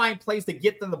has to find plays to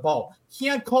get them the ball.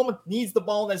 Keon Coleman needs the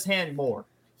ball in his hand more.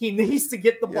 He needs to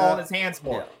get the ball in his hands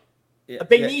more.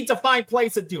 They need to find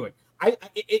plays to do it.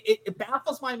 It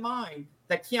baffles my mind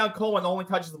that Keon Coleman only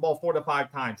touches the ball 4 to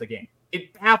 5 times a game.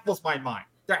 It baffles my mind.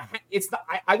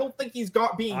 I don't think he's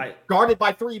being guarded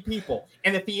by 3 people.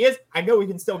 And if he is, I know he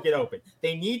can still get open.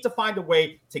 They need to find a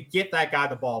way to get that guy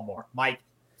the ball more. Mike,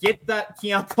 get that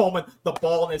Keon Coleman the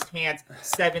ball in his hands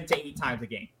 7 to 8 times a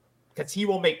game, because he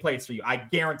will make plays for you. I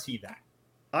guarantee that.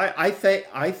 I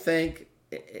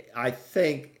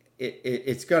think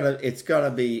it's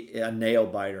gonna be a nail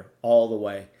biter all the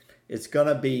way. It's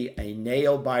gonna be a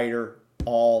nail biter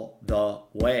all the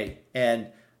way, and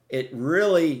it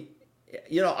really,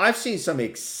 I've seen some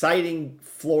exciting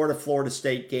Florida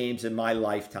State games in my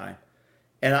lifetime,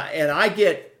 and I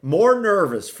get more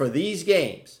nervous for these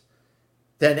games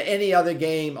than any other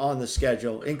game on the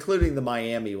schedule, including the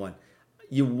Miami one.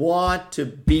 You want to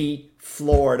beat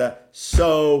Florida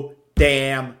so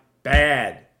damn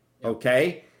bad,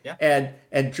 okay? Yeah.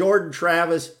 And Jordan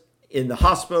Travis in the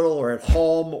hospital or at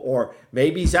home, or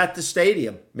maybe he's at the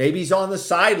stadium, maybe he's on the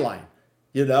sideline,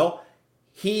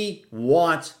 he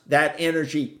wants that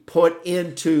energy put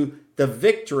into the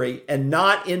victory and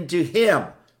not into him,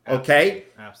 okay?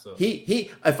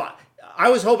 Absolutely. I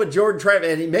was hoping Jordan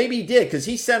Travis, and maybe he did, because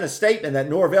he sent a statement that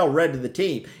Norvell read to the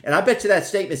team. And I bet you that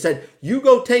statement said, you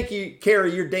go take care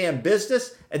of your damn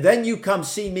business, and then you come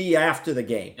see me after the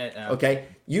game. Okay?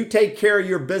 You take care of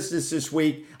your business this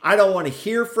week. I don't want to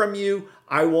hear from you.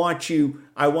 I want you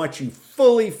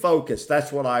fully focused.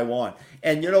 That's what I want.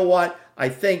 And you know what? I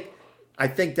think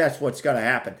that's what's going to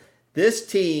happen. This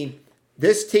team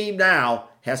now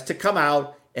has to come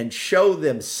out and show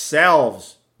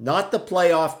themselves, not the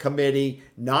playoff committee,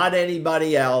 not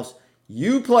anybody else.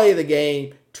 You play the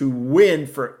game to win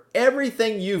for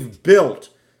everything you've built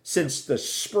since the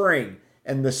spring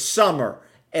and the summer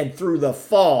and through the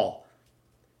fall.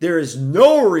 There is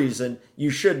no reason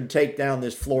you shouldn't take down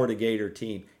this Florida Gator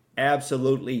team.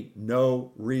 Absolutely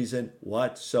no reason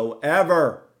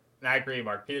whatsoever. And I agree,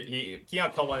 Mark.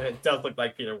 Keon Coleman, it does look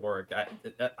like Peter Warwick.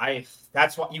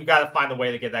 That's what you got to find a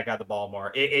way to get that guy the ball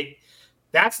more.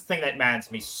 That's the thing that matters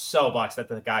to me so much, that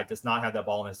the guy does not have that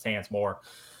ball in his hands more.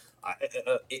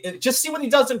 Just see what he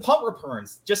does in punt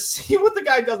returns. Just see what the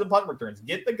guy does in punt returns.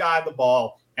 Get the guy the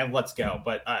ball and let's go.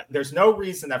 But there's no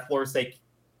reason that Florida State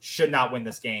should not win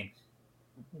this game,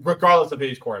 regardless of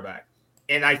who's quarterback.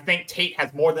 And I think Tate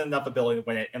has more than enough ability to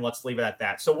win it, and let's leave it at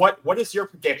that. So what is your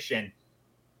prediction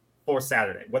for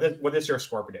Saturday? What is your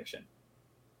score prediction?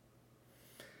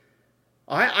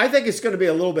 I think it's going to be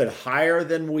a little bit higher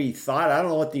than we thought. I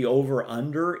don't know what the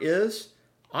over-under is.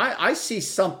 I see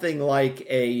something like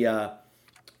a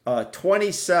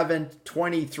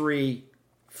 27-23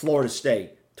 Florida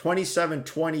State.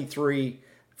 27-23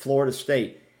 Florida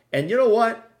State. And you know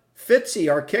what? Fitzy,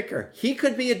 our kicker, he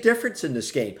could be a difference in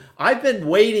this game. I've been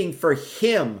waiting for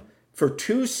him for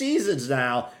 2 seasons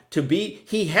now to be.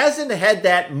 He hasn't had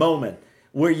that moment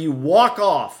where you walk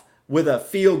off with a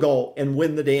field goal and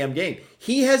win the damn game.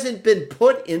 He hasn't been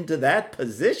put into that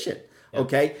position,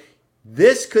 okay?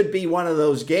 This could be one of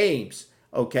those games,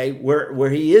 okay, where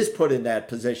he is put in that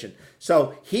position.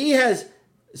 So he has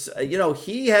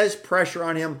pressure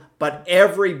on him, but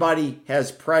everybody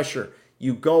has pressure.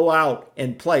 You go out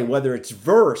and play, whether it's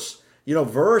Verse,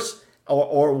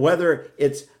 or whether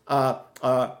it's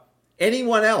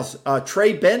anyone else,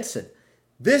 Trey Benson.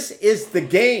 This is the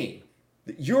game.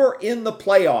 You're in the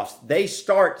playoffs. They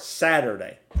start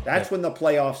Saturday. That's when the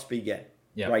playoffs begin.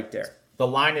 Right there. The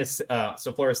line is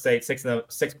so Florida State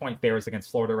 6-point favorites against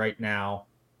Florida right now.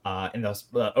 And those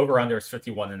over/under is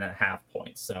 51.5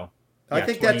 points. So I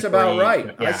think that's about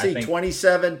right. I see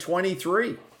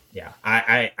 27-23. Yeah,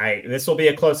 I this will be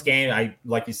a close game.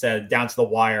 Like you said, down to the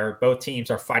wire. Both teams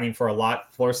are fighting for a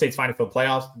lot. Florida State's fighting for the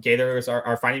playoffs. Gators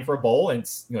are fighting for a bowl, and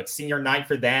it's senior night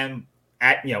for them.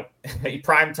 At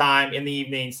prime time in the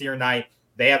evening, senior night,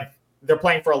 they're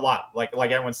playing for a lot. Like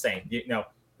everyone's saying,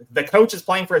 the coach is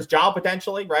playing for his job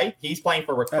potentially, right? He's playing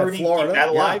for recruiting, keep that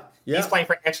alive. Yeah. He's playing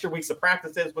for extra weeks of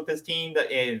practices with his team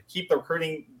to keep the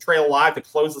recruiting trail alive to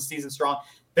close the season strong.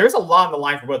 There's a lot on the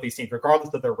line for both these teams,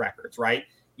 regardless of their records, right?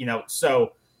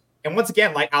 So, and once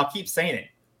again, like I'll keep saying it,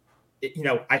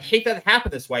 I hate that it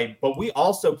happened this way, but we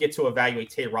also get to evaluate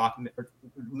Tate Rodemaker.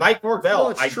 Mike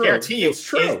Norvell, I guarantee you, is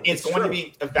going to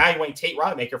be evaluating Tate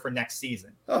Rodemaker for next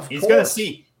season. He's going to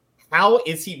see how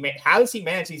does he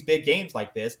manage these big games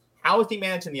like this? How is he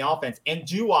managing the offense? And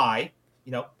do I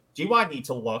need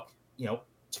to look,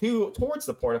 towards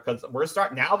the portal, because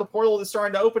the portal is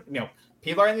starting to open.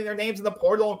 People are entering their names in the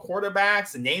portal and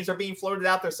quarterbacks, and names are being floated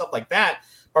out there, stuff like that.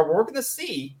 But we're going to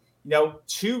see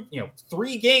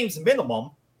 3 games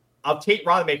minimum of Tate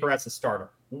Rodemaker as a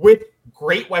starter with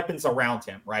great weapons around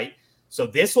him, right? So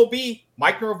this will be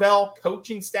Mike Norvell,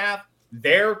 coaching staff,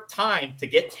 their time to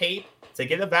get tape, to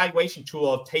get an evaluation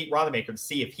tool of Tate Rodemaker to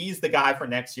see if he's the guy for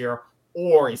next year,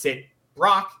 or is it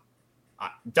Brock?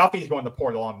 Duffy's going to the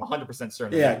portal. I'm 100%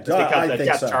 certain. Yeah, just because of the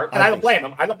depth chart, and I don't blame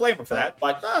him. I don't blame him for that.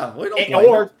 But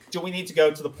do we need to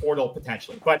go to the portal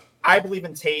potentially? But I believe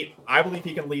in Tate. I believe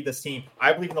he can lead this team.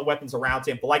 I believe in the weapons around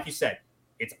him. But like you said,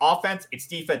 it's offense, it's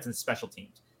defense, and special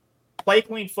teams. play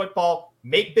clean football,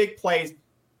 make big plays,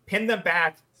 pin them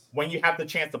back when you have the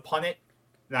chance to punt it.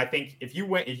 And I think if you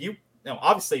win,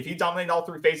 obviously if you dominate all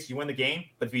three phases, you win the game.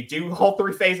 But if you do all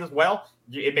three phases well,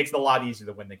 it makes it a lot easier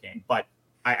to win the game. But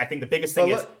I think the biggest thing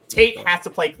is Tate has to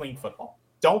play clean football.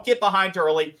 Don't get behind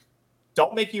early.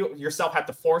 Don't make yourself have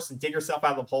to force and dig yourself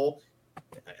out of the hole,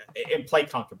 and play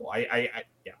comfortable.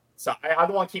 Yeah. So I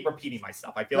don't want to keep repeating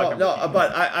myself. I feel like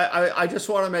I just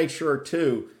want to make sure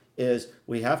too is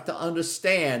we have to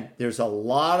understand there's a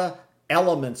lot of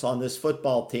elements on this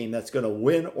football team that's going to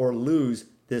win or lose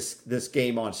this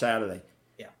game on Saturday.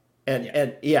 Yeah.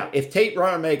 And if Tate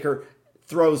Rodemaker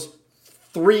throws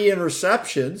 3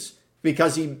 interceptions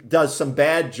because he does some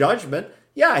bad judgment,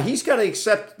 yeah, he's got to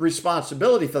accept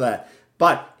responsibility for that.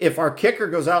 But if our kicker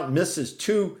goes out and misses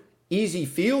 2 easy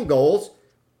field goals,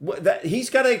 he's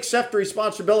got to accept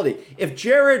responsibility. If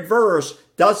Jared Verse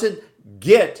doesn't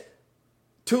get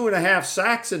 2.5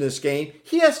 sacks in this game,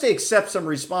 he has to accept some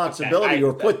responsibility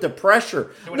or put the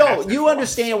pressure. No, you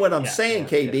understand what I'm saying,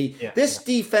 KB. This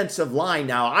defensive line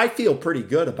now, I feel pretty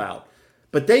good about.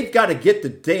 But they've got to get the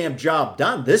damn job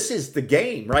done. This is the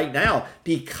game right now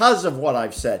because of what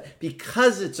I've said,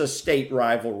 because it's a state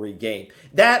rivalry game.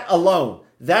 That alone,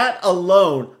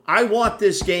 I want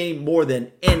this game more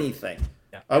than anything.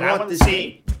 Yeah. I want to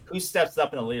see who steps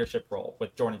up in a leadership role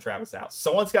with Jordan Travis out.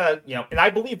 Someone's got to, and I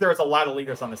believe there's a lot of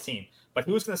leaders on the team, but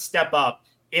who's going to step up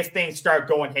if things start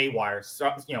going haywire?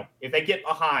 So, if they get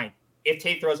behind, if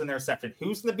Tate throws an interception,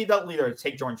 who's going to be that leader to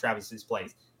take Jordan Travis's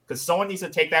place? Because someone needs to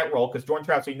take that role, because Jordan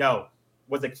Travis, we know,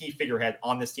 was a key figurehead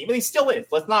on this team. And he still is.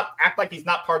 Let's not act like he's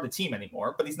not part of the team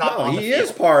anymore, but he's not on the field. He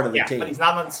is part of the team. But he's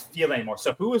not on the field anymore.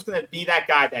 So who is going to be that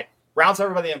guy that rounds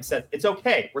everybody up and says, it's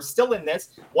okay, we're still in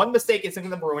this. 1 mistake isn't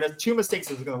going to ruin us. 2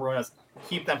 mistakes isn't going to ruin us.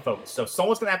 Keep them focused. So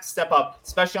someone's going to have to step up,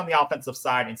 especially on the offensive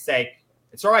side, and say,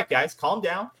 it's all right, guys, calm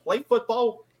down. Play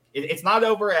football. It's not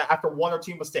over after 1 or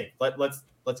 2 mistakes.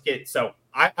 Let's get it. So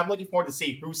I'm looking forward to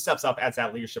see who steps up as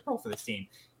that leadership role for this team.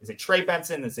 Is it Trey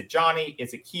Benson? Is it Johnny?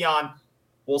 Is it Keon?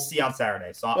 We'll see on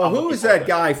Saturday. So who is that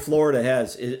guy Florida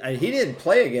has? He didn't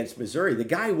play against Missouri. The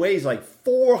guy weighs like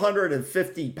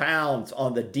 450 pounds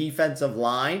on the defensive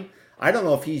line. I don't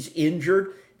know if he's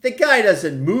injured. The guy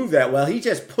doesn't move that well. He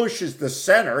just pushes the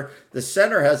center. The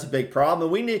center has a big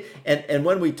problem. And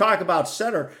when we talk about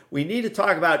center, we need to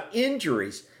talk about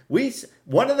injuries.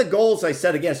 One of the goals I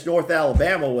set against North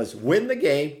Alabama was win the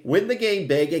game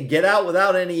big, and get out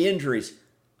without any injuries.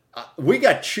 We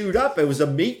got chewed up. It was a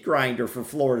meat grinder for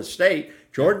Florida State.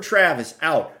 Jordan Travis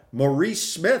out. Maurice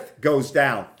Smith goes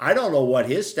down. I don't know what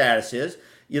his status is.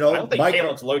 I don't think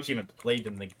Caleb Deloach even played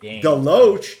in the game.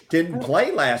 Deloach didn't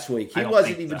play last week. He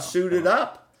wasn't even suited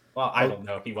up. Well, I don't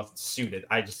know if he wasn't suited.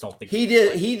 I just don't think he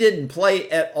did. He didn't play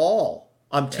at all.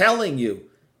 I'm telling you.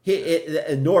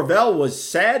 Norvell was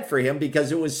sad for him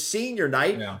because it was senior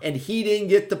night and he didn't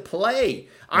get to play.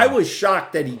 I was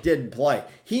shocked that he didn't play.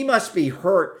 He must be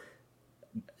hurt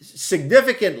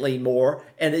significantly more,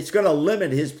 and it's going to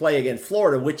limit his play against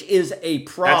Florida, which is a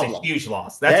problem. That's a huge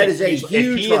loss. That is a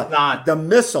huge loss. The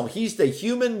missile. He's the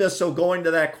human missile going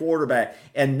to that quarterback.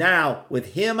 And now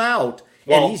with him out,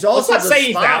 and he's also let's not say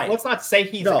he's out. Let's not say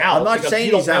he's out. I'm not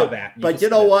saying he's out. But you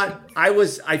know what?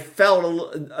 I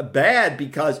felt bad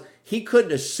because he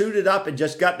couldn't have suited up and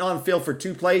just gotten on the field for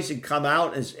 2 plays and come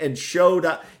out and showed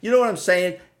up. You know what I'm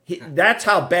saying? That's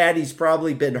how bad he's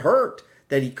probably been hurt,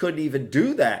 that he couldn't even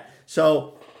do that.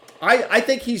 So I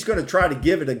think he's going to try to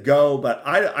give it a go, but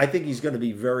I think he's going to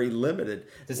be very limited.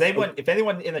 If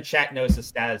anyone in the chat knows the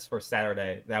status for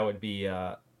Saturday, that would be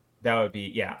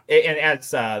yeah. And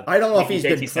as I don't know if he's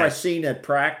been seen at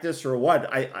practice or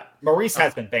what. Maurice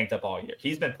has been banged up all year.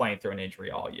 He's been playing through an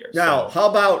injury all year. Now, how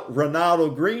about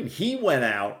Ronaldo Green? He went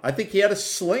out. I think he had a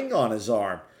sling on his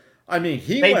arm. I mean,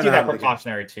 they do that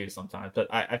precautionary too sometimes, but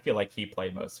I feel like he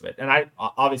played most of it. And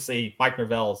obviously Mike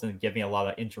Norvell isn't giving a lot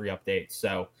of injury updates,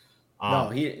 so no,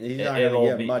 he's not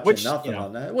going to give much of nothing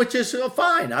on that, which is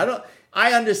fine.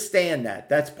 I understand that.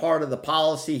 That's part of the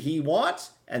policy he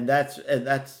wants, and that's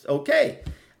okay.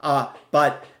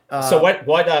 But so what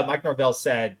Mike Norvell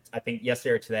said, I think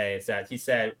yesterday or today, is that he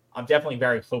said, I'm definitely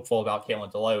very hopeful about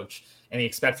Kalen Deloach, and he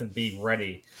expects him to be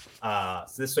ready. So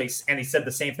this week, and he said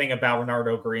the same thing about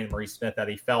Renardo Green and Maurice Smith, that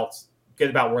he felt good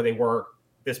about where they were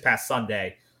this past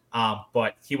Sunday,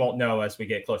 but he won't know as we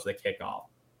get closer to kickoff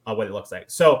what it looks like.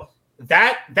 So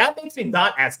that makes me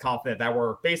not as confident that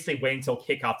we're basically waiting until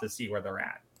kickoff to see where they're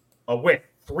at. With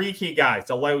 3 key guys,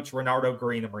 Deloach, Renardo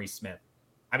Green, and Maurice Smith.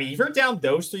 I mean, if you're down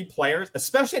those 3 players,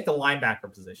 especially at the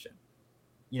linebacker position,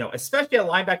 especially at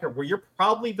linebacker where you're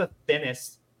probably the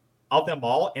thinnest of them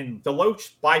all, and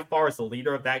Deloach by far is the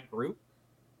leader of that group,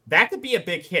 that could be a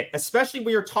big hit, especially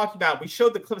when you're talking about, we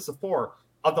showed the clips before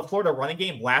of the Florida running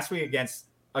game last week against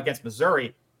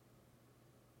Missouri.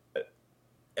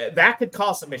 That could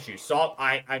cause some issues. So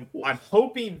I'm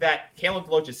hoping that Kalen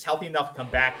DeLoach is healthy enough to come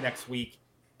back next week.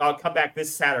 Come back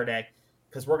this Saturday,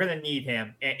 because we're going to need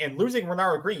him. And losing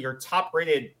Renaro Green, your top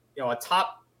rated, a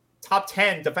top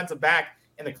 10 defensive back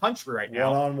in the country right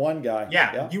now. One-on-one guy.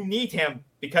 Yeah, you need him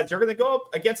because you're going to go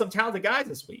up against some talented guys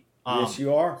this week. Yes,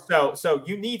 you are. So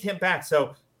you need him back.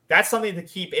 So that's something to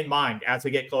keep in mind as we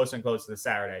get closer and closer to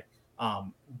Saturday.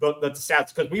 But the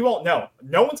stats, because we won't know.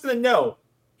 No one's going to know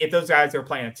if those guys are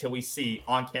playing until we see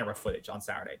on-camera footage on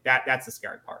Saturday. That's the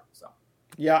scary part. So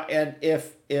yeah, and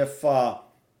if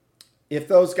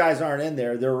those guys aren't in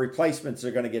there, their replacements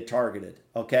are going to get targeted.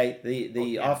 Okay,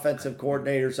 the offensive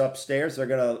coordinators upstairs, they're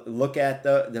going to look at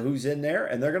the who's in there,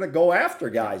 and they're going to go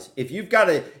after guys. If you've got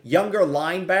a younger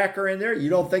linebacker in there, you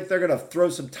don't think they're going to throw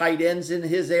some tight ends in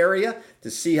his area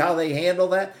to see how they handle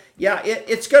that? Yeah,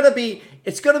 it's going to be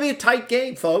a tight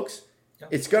game, folks.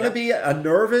 It's going to be a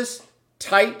nervous,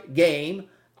 tight game.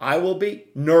 I will be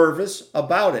nervous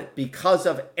about it because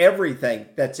of everything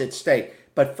that's at stake.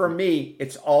 But for me,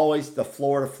 it's always the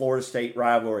Florida State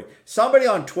rivalry. Somebody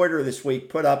on Twitter this week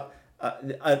put up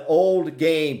an old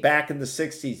game back in the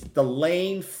 60s, the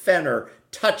Lane Fenner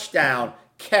touchdown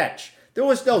catch. There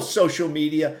was no social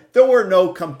media. There were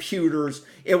no computers.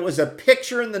 It was a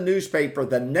picture in the newspaper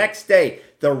the next day.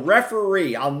 The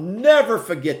referee, I'll never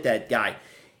forget that guy.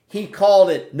 He called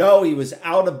it, no, he was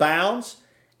out of bounds.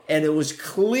 And it was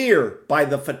clear by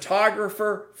the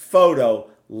photographer photo,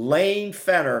 Lane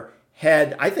Fenner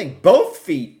had, I think, both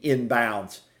feet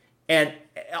inbounds. And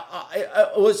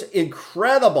it was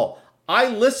incredible. I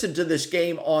listened to this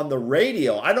game on the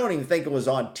radio. I don't even think it was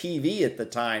on TV at the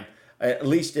time, at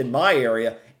least in my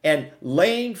area. And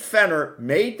Lane Fenner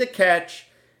made the catch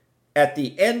at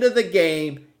the end of the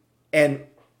game, and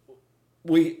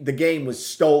the game was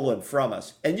stolen from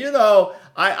us. And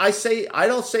I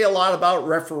don't say a lot about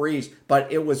referees,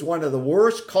 but it was one of the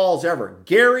worst calls ever.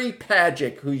 Gary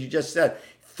Padgett, who you just said,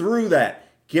 threw that.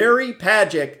 Gary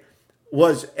Padgett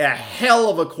was a hell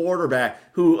of a quarterback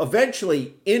who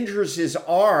eventually injures his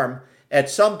arm at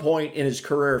some point in his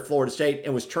career at Florida State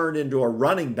and was turned into a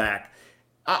running back.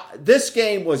 This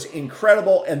game was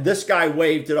incredible, and this guy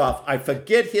waved it off. I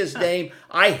forget his name.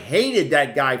 I hated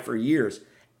that guy for years.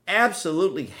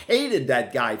 Absolutely hated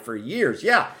that guy for years.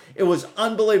 Yeah, it was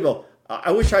unbelievable.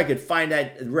 I wish I could find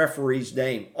that referee's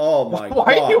name. Oh, my God.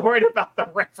 Why are you worried about the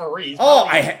referees?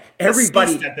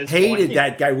 Everybody hated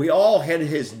that guy. We all had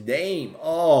his name.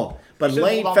 Oh, but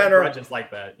Lane Fenner,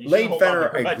 like that. Lane Fenner,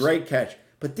 a great catch.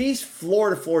 But these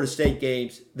Florida State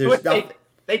games, there's nothing.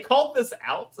 They called this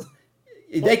out?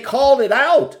 They called it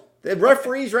out. The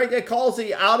referee's right there calls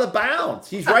it out of bounds.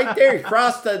 He's right there. He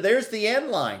crossed there's the end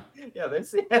line. Yeah,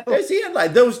 there's the end line. There's the end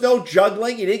line. There was no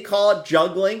juggling. He didn't call it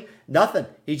juggling. Nothing.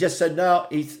 He just said, no,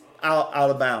 he's out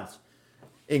of bounds.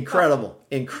 Incredible.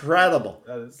 Incredible.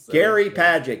 So Gary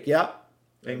Padgett. Yep.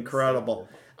 Incredible.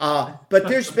 So but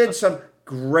there's been some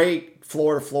great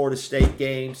Florida State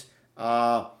games.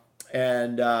 It's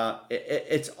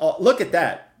all, look at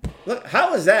that. Look,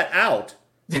 how is that out?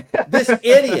 This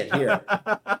idiot here.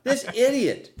 This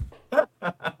idiot.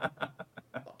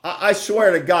 I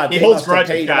swear to God, he must have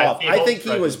paid off. I think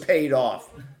he was paid off.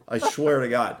 I swear to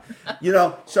God.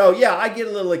 So yeah, I get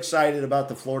a little excited about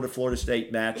the Florida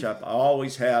State matchup. I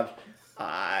always have.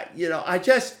 I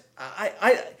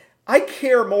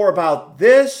care more about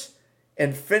this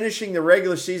and finishing the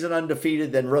regular season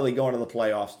undefeated than really going to the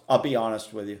playoffs. I'll be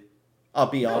honest with you.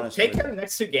 Take care of the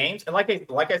next two games, and like I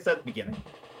said at the beginning,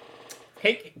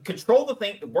 control the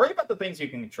thing. Worry about the things you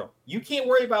can control. You can't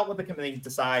worry about what the committee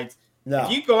decides. No.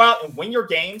 If you go out and win your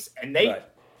games and they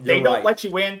don't let you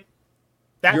win,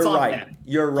 that's on them.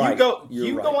 You're right.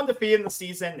 You go undefeated in the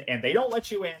season and they don't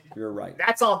let you in. You're right.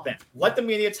 That's on them. Let the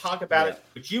media talk about it,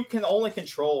 but you can only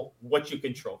control what you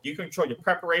control. You control your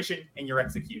preparation and your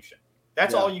execution.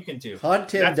 That's all you can do. Hunt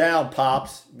him down,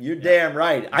 Pops. You're damn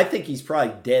right. I think he's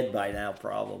probably dead by now,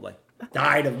 probably.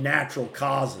 Died of natural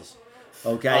causes.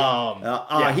 Okay?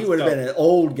 He would have been an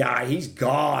old guy. He's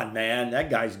gone, man.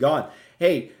 That guy's gone.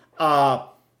 Hey,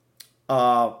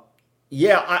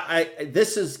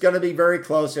 this is going to be very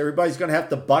close. Everybody's going to have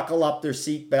to buckle up their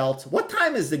seatbelts. What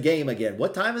time is the game again?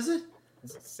 What time is it?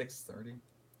 Is it 6:30?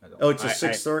 It's a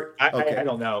 6:30? Okay. I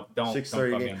don't know. Don't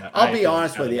 6:30 game. I'll be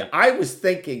honest with you. I was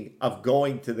thinking of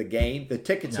going to the game. The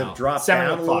tickets have dropped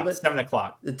down a little bit. 7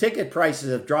 o'clock. The ticket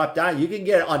prices have dropped down. You can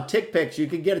get on TickPicks, you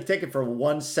can get a ticket for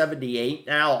 $178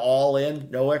 now, all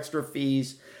in, no extra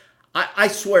fees. I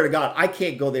swear to God, I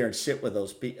can't go there and sit with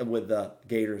with the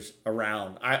Gators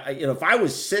around. If I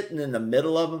was sitting in the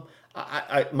middle of them,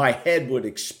 my head would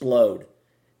explode.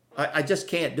 I just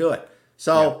can't do it. Yeah.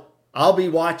 So I'll be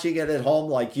watching it at home,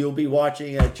 like you'll be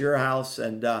watching it at your house,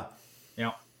 and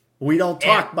Yeah. we don't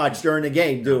talk much during the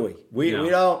game, do we? We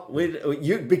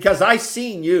don't. Because I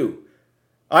seen you.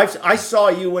 I saw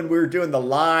you when we were doing the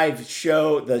live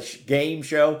show, the game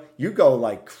show. You go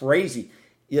like crazy.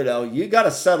 You got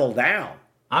to settle down.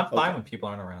 I'm fine when people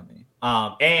aren't around me.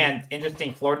 And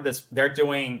interesting, Florida, they're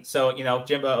doing so.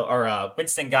 Jimbo or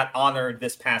Winston got honored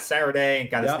this past Saturday and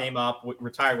got his name up,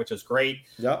 retired, which is great.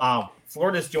 Yep.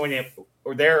 Florida's doing it,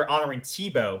 or they're honoring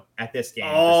Tebow at this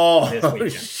game. This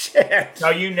weekend. Shit! So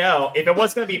if it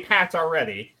was going to be packed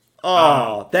already,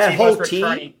 that Tebow's whole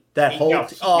returning, team. That whole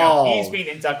team. He's being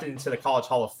inducted into the College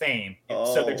Hall of Fame.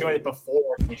 So they're doing it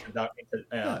before he's inducted.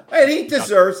 And he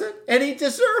deserves it. And he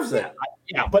deserves it.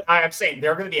 Yeah, but I'm saying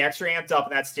they're going to be extra amped up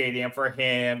in that stadium for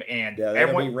him, and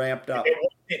everyone be ramped up.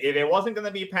 If it wasn't going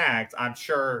to be packed, I'm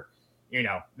sure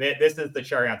this is the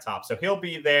cherry on top. So he'll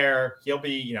be there. He'll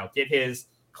be get his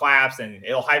claps, and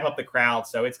it'll hype up the crowd.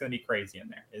 So it's going to be crazy in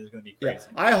there. It's going to be crazy.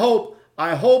 Yeah.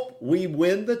 I hope we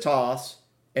win the toss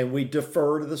and we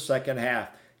defer to the second half.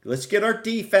 Let's get our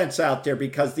defense out there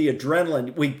because the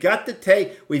adrenaline, we've got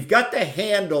to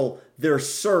handle their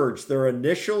surge, their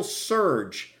initial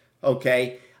surge,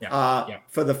 okay,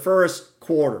 for the first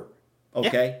quarter,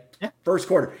 okay? Yeah. First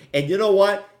quarter. And you know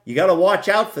what? You got to watch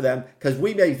out for them because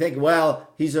we may think, well,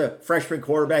 he's a freshman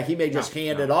quarterback. He may just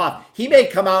hand it off. He may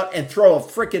come out and throw a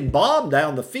freaking bomb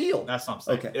down the field. That's what I'm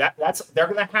saying. Okay.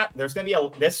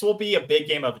 This will be a big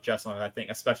game of adjustment, I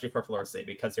think, especially for Florida State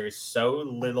because there is so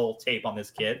little tape on this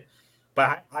kid.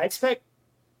 But I expect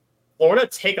Florida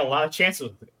to take a lot of chances.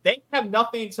 They have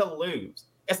nothing to lose.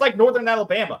 It's like Northern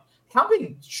Alabama. How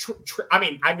many?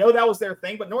 I know that was their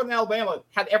thing, but Northern Alabama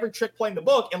had every trick play in the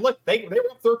book. And look, they were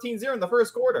up 13-0 in the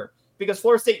first quarter because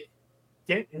Florida State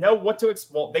didn't know what to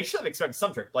expect. Well, they should have expected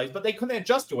some trick plays, but they couldn't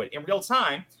adjust to it in real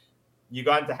time. You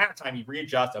got into halftime, you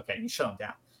readjust. Okay, you shut them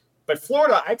down. But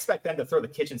Florida, I expect them to throw the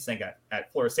kitchen sink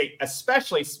at Florida State,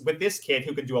 especially with this kid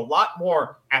who can do a lot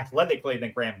more athletically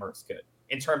than Graham Mertz could.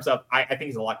 In terms of, I think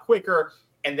he's a lot quicker,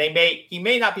 and he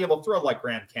may not be able to throw like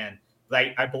Graham can.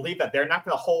 But I believe that they're not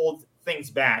going to hold things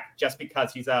back just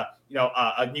because he's a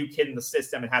new kid in the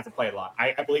system and hasn't played a lot.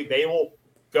 I believe they will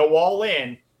go all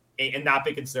in and not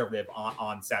be conservative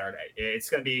on Saturday. It's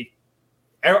going to be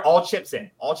all chips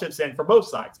in for both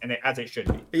sides, and as it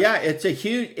should be.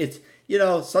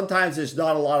 Yeah, sometimes there's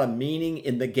not a lot of meaning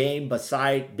in the game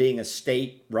beside being a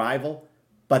state rival,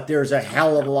 but there's a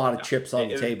hell of a lot of chips on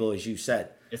the table, as you said.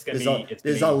 There's going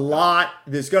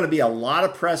to be a lot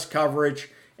of press coverage,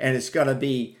 and it's going to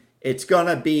be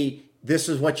this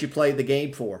is what you play the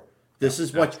game for. This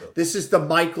is the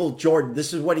Michael Jordan.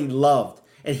 This is what he loved,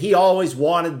 and he always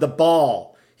wanted the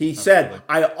ball. He said,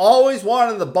 "I always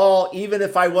wanted the ball, even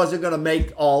if I wasn't going to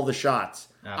make all the shots.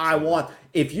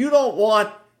 If you don't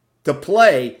want to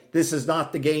play, this is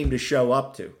not the game to show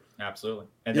up to." Absolutely.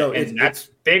 And that's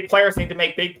big players need to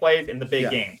make big plays in the big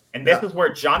game. And this is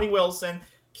where Johnny Wilson,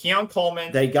 Keon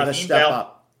Coleman, they got to step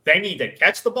up. They need to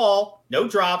catch the ball, no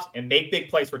drops, and make big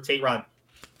plays for Tate Run.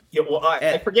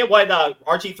 I forget what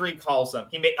RG3 calls them.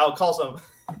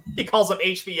 He calls them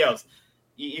HBOs.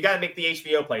 You got to make the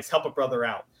HBO plays. Help a brother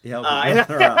out. Yeah,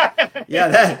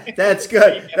 that's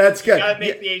good. That's good. You got to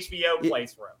make the HBO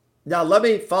plays for him. Now, let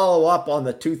me follow up on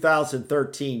the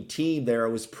 2013 team there.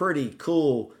 It was pretty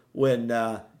cool when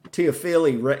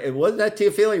Teofili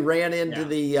ran into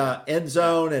the end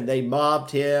zone and they mobbed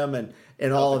him and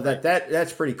all of that.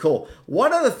 That's pretty cool.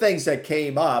 One of the things that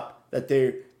came up that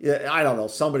I don't know,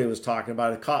 somebody was talking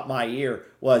about, it caught my ear,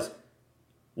 was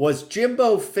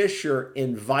Jimbo Fisher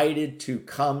invited to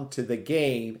come to the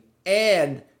game,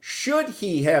 and should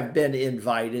he have been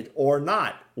invited or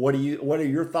not? What are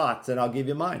your thoughts? And I'll give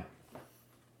you mine.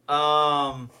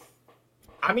 I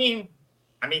mean,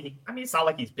 it's not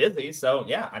like he's busy, so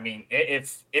yeah. I mean,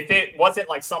 if it wasn't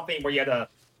like something where you had to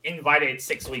invite it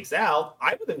 6 weeks out,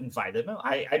 I would have invited him.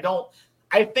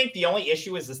 I think the only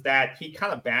issue is that he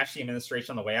kind of bashed the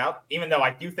administration on the way out, even though I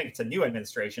do think it's a new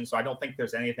administration, so I don't think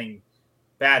there's anything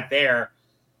bad there.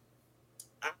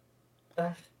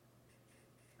 I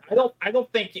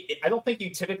don't think you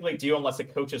typically do unless a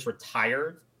coach is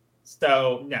retired.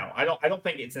 So no, I don't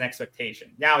think it's an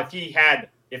expectation. Now, if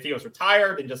he was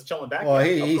retired and just chilling back, well,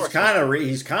 he's kind of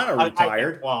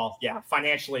retired.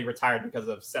 Financially retired because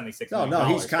of $76 million. No,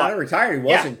 he's kind of retired. He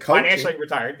wasn't coaching. Financially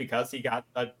retired because he got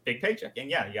a big paycheck,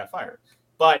 and he got fired.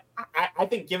 But I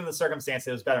think, given the circumstances,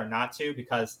 it was better not to,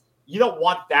 because you don't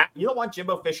want that. You don't want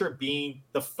Jimbo Fisher being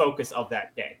the focus of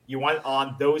that day. You want it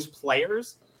on those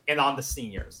players and on the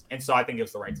seniors. And so I think it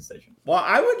was the right decision. Well,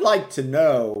 I would like to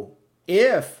know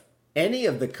if any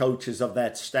of the coaches of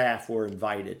that staff were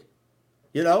invited.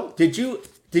 Did you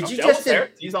just there?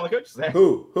 He's on the coaches there.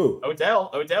 Who?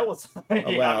 Odell was.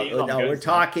 We're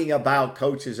talking about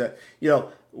coaches that,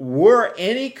 were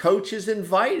any coaches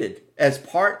invited as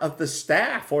part of the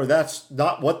staff, or that's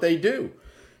not what they do?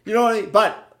 You know what I mean?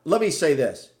 But let me say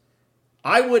this.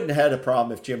 I wouldn't have had a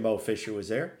problem if Jimbo Fisher was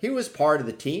there. He was part of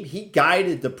the team. He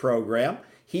guided the program.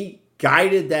 He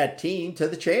guided that team to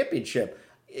the championship.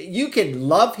 You can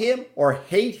love him or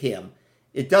hate him.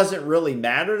 It doesn't really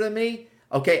matter to me.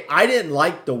 Okay, I didn't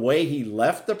like the way he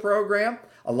left the program.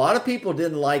 A lot of people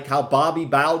didn't like how Bobby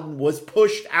Bowden was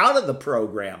pushed out of the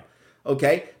program.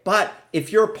 Okay, but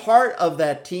if you're part of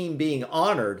that team being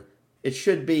honored, it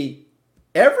should be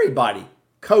everybody,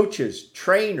 coaches,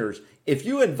 trainers. If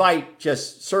you invite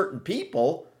just certain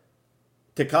people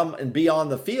to come and be on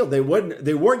the field, they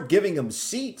weren't giving them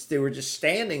seats. They were just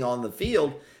standing on the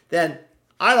field. Then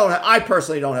I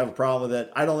personally don't have a problem with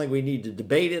it. I don't think we need to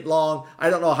debate it long. I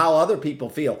don't know how other people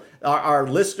feel. Our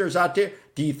listeners out there,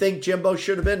 do you think Jimbo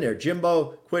should have been there?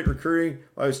 Jimbo quit recruiting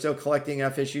while he was still collecting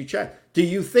FSU checks. Do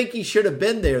you think he should have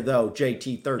been there, though,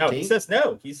 JT13? No, he says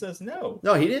no. He says no.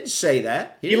 No, he didn't say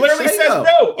that. He literally says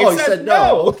no. He said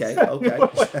no. Okay.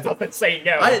 It doesn't say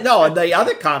no. I didn't know. And the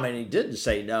other comment, he didn't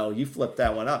say no. You flipped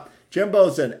that one up.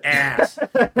 Jimbo's an ass.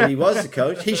 But he was the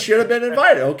coach. He should have been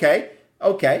invited. Okay.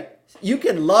 You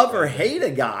can love or hate a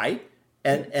guy,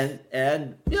 and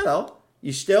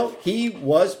he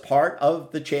was part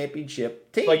of the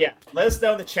championship team. But yeah, let us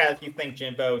know in the chat if you think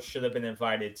Jimbo should have been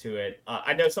invited to it.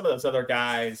 I know some of those other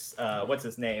guys. What's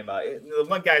his name? The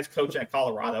one guy's coaching at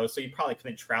Colorado, so he probably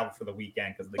couldn't travel for the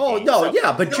weekend because of the game.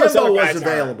 But Jimbo was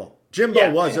available.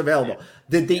 Jimbo was available.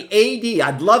 Did the AD?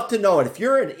 I'd love to know it. If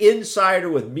you're an insider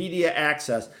with media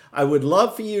access, I would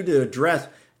love for you to address.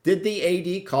 Did the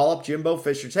AD call up Jimbo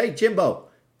Fisher and say, hey, Jimbo,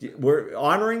 we're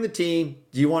honoring the team.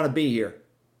 Do you want to be here?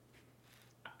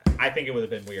 I think it would have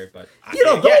been weird, but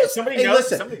somebody knows.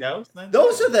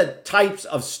 Those are the types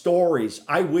of stories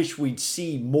I wish we'd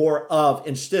see more of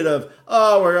instead of,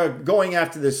 we're going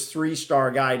after this 3-star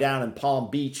guy down in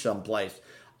Palm Beach someplace.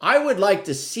 I would like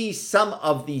to see some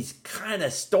of these kind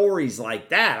of stories like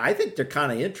that. I think they're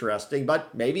kind of interesting,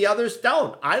 but maybe others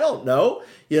don't. I don't know,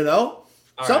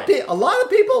 A lot of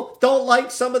people don't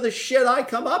like some of the shit I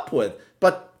come up with,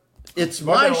 but it's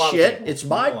my shit. It's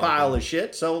my pile of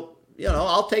shit. So,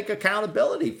 I'll take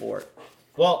accountability for it.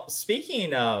 Well,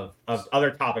 speaking of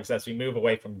other topics as we move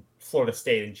away from Florida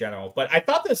State in general, but I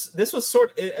thought this was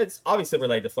it's obviously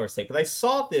related to Florida State, but I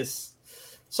saw this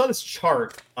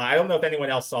chart. I don't know if anyone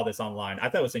else saw this online. I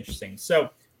thought it was interesting. So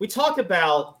we talked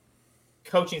about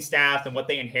coaching staff and what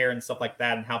they inherit and stuff like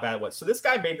that and how bad it was. So this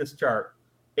guy made this chart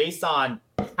based on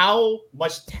how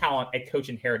much talent a coach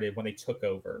inherited when they took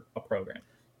over a program.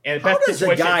 And how does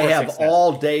a guy have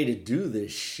all day to do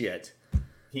this shit?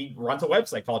 He runs a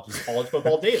website called College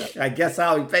Football Data. I guess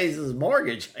how he pays his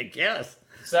mortgage, I guess.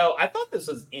 So I thought this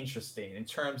was interesting in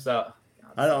terms of...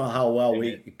 I don't know how well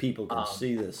people can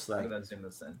see this thing. I'm going to zoom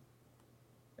this in.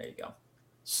 There you go.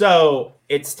 So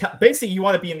it's basically you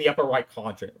want to be in the upper right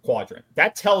quadrant.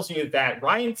 That tells you that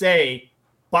Ryan Day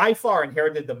by far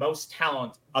inherited the most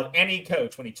talent of any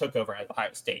coach when he took over at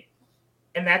Ohio State.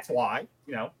 And that's why,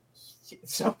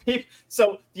 so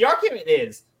the argument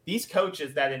is these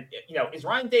coaches that, is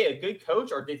Ryan Day a good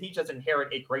coach or did he just inherit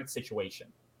a great situation?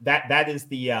 That is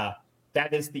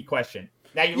the question.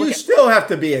 Now you still have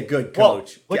to be a good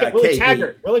coach. Well, look at Willie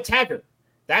Taggart. Willie Taggart.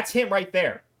 That's him right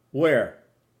there. Where?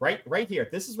 Right here.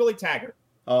 This is Willie Taggart.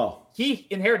 Oh, he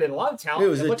inherited a lot of talent. He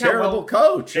was a terrible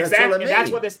coach. Exactly.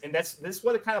 That's what I mean. And that's this is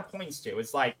what it kind of points to.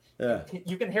 It's like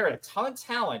you can inherit a ton of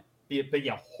talent, be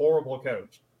a horrible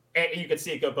coach, and you can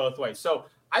see it go both ways. So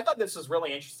I thought this was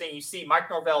really interesting. You see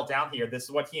Mike Norvell down here. This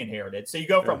is what he inherited. So you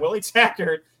go from Willie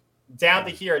Taggart down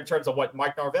to here in terms of what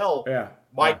Mike Norvell.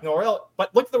 Norvell.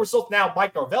 But look at the results now.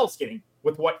 Mike Norvell's getting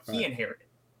with what he inherited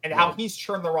and how he's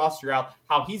churned the roster out,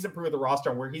 how he's improved the roster,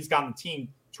 and where he's gotten the team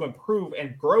to improve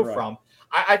and grow from.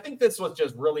 I think this was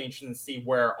just really interesting to see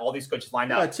where all these coaches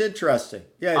lined up. It's interesting.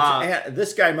 Yeah,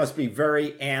 this guy must be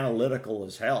very analytical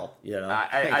as hell.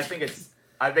 I think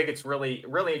it's really,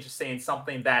 really interesting.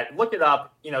 Something that look it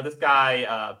up. This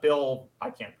guy, Bill, I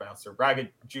can't pronounce it.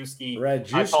 Ragajewski.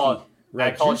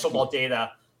 I call it Football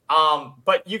Data.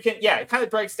 But you can, it kind of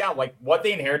breaks down like what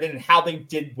they inherited and how they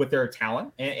did with their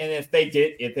talent, and if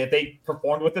they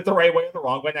performed with it the right way or the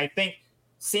wrong way. And I think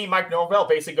seeing Mike Norvell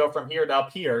basically go from here to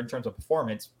up here in terms of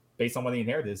performance based on what he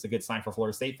inherited, is a good sign for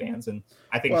Florida State fans, and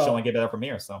I think it should only get better from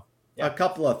here. So. Yeah. A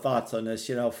couple of thoughts on this.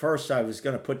 First I was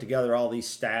going to put together all these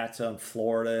stats on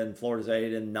Florida and Florida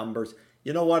State and numbers.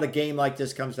 You know what a game like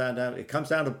this comes down to? It comes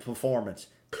down to performance,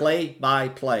 play by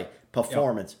play,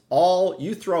 performance. Yep.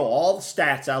 You throw all the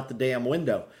stats out the damn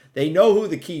window. They know who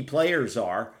the key players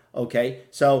are. Okay,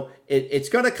 so it's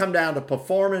going to come down to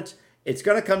performance. It's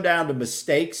going to come down to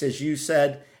mistakes, as you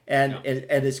said, and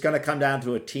it's going to come down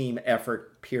to a team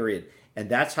effort. Period. And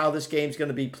that's how this game's going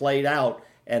to be played out.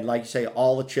 And like you say,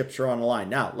 all the chips are on the line.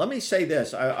 Now, let me say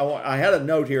this. I had a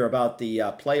note here about the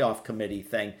playoff committee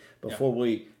thing before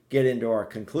we get into our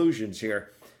conclusions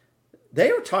here.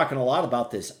 They were talking a lot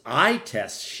about this eye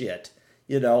test shit.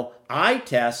 Eye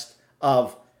test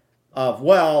of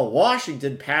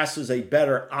Washington passes a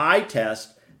better eye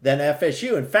test than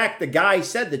FSU. In fact, the guy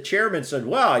said, the chairman said,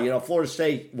 Florida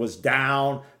State was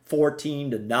down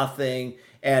 14-0.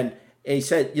 And he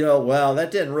said, that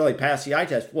didn't really pass the eye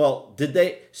test. Well, did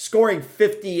they scoring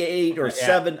 58 or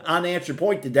 7 unanswered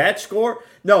point? Did that score?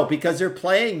 No, because they're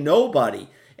playing nobody.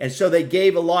 And so they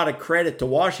gave a lot of credit to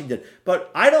Washington.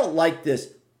 But I don't like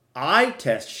this eye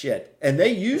test shit. And they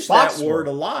use that word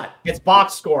a lot. It's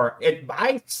box score.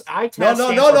 Eye test.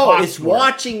 No. It's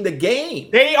watching the game.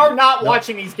 They are not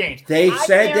watching these games. They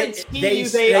said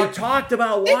they talked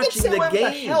about watching the games. What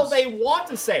the hell they want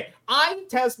to say. Eye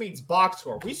test means box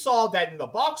score. We saw that in the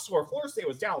box score. Florida State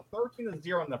was down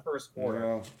 13-0 in the first quarter.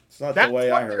 No, it's not the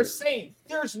way I heard. That's what they're saying.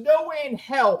 There's no way in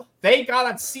hell they got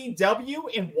on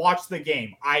CW and watched the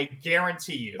game. I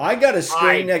guarantee you. I got a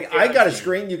screen. I got a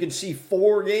screen. You can see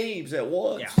 4 games at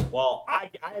once. Yeah. Well, I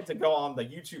had to go on the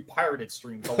YouTube pirated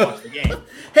stream to watch the game.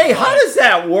 Hey, how does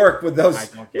that work with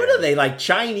those? What are they, like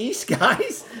Chinese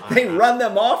guys? They run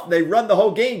them off. They run the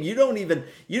whole game. You don't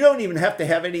even have to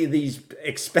have any of these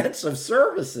expensive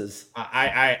services.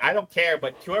 I don't care,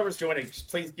 but whoever's doing it,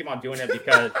 please keep on doing it,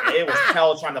 because it was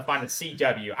hell trying to find a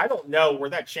CW. I don't know where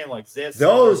that channel exists.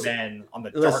 Those on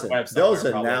the dark web. Those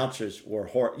announcers were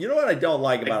horrible. You know what I don't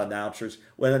like about announcers?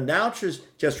 When announcers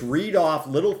just read off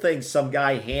little things some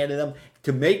guy handed them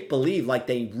to make believe like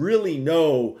they really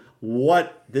know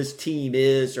what this team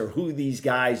is or who these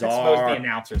guys are. It's mostly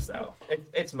announcers, though.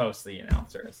 It's mostly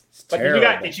announcers. But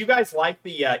did you guys like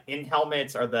the in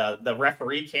helmets or the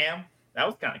referee cam? That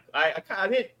was kind of I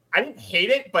didn't hate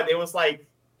it, but it was like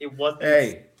it wasn't.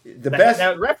 Hey,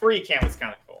 the referee cam was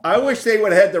kind of cool. I wish they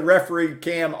would have had the referee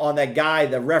cam on that guy,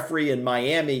 the referee in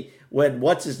Miami, when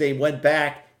what's his name went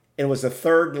back. It was a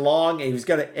 3rd and long, and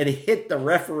he hit the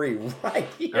referee right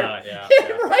here.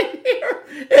 Right here.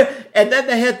 And then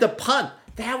they had the punt.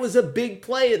 That was a big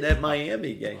play in that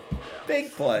Miami game.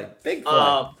 Big play.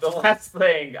 The last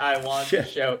thing I want to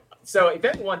show. So if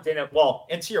anyone didn't,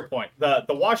 and to your point, the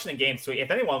Washington game, so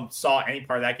if anyone saw any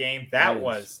part of that game,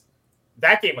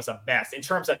 that game was a mess in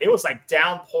terms of it was like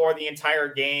downpour the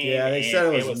entire game. Yeah, they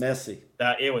said it was messy.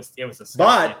 It was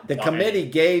but the committee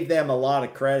gave them a lot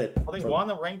of credit. Well, they won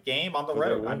the ranked game on the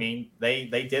road. I mean, they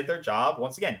did their job.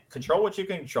 Once again, control what you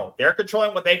can control. They're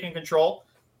controlling what they can control,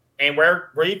 and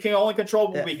where you can only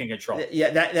control what we can control. Win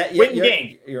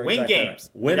games.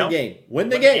 Right. Win the game.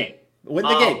 Win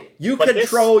the game. You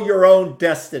control your own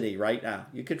destiny right now.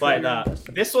 You control your own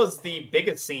destiny. This was the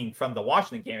biggest scene from the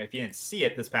Washington game. If you didn't see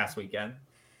it this past weekend,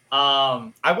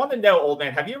 I want to know, old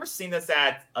man, have you ever seen this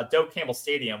at Doak Campbell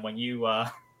Stadium? When you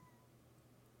have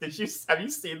you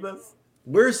seen this?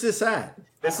 Where's this at?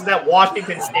 This is at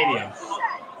Washington Stadium.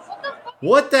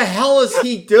 What the hell is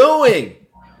he doing?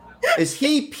 Is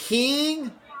he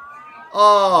peeing?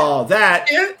 Oh,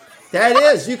 that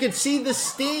is. You can see the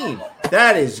steam.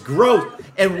 That is gross.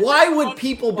 And why would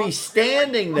people be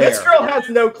standing there? This girl has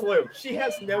no clue. She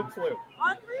has no clue.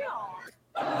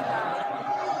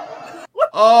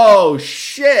 Oh,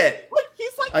 shit. Look,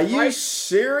 he's like. Are you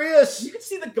serious? You can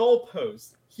see the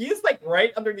goalpost. He is like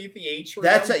right underneath the atrium.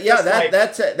 That's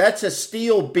a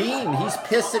steel beam. He's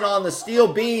pissing on the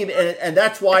steel beam, and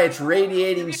that's why it's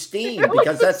radiating steam,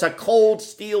 because that's a cold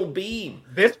steel beam.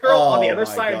 This girl on the other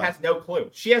side has no clue.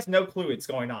 She has no clue what's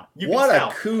going on. What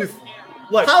a couth.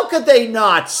 Look, how could they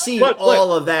not see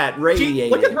all of that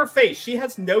radiating? Look at her face. She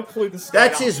has no clue this is going on.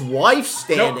 That's his wife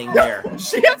standing there.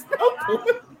 She has no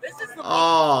clue.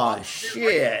 Oh,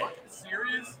 shit.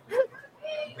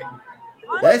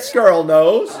 This girl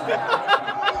knows.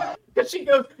 Because she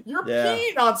goes, you're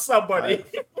peeing on somebody.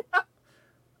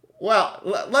 Well,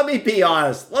 let me be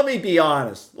honest.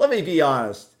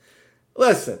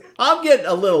 Listen, I'm getting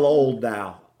a little old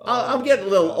now. I'm getting a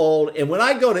little old, and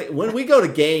when we go to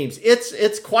games, it's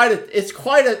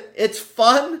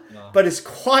fun, but it's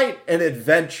quite an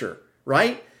adventure,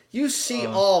 right? You see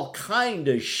all kind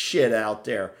of shit out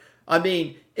there. I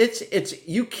mean, it's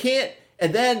you can't.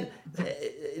 And then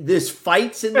there's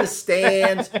fights in the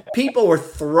stands. People are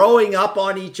throwing up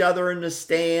on each other in the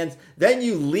stands. Then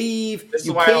you leave. This is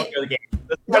you why I don't go to the game.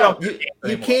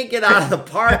 You can't get out of the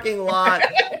parking lot.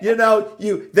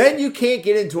 Then you can't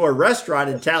get into a restaurant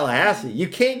in Tallahassee. You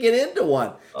can't get into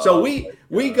one. So we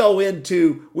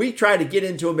try to get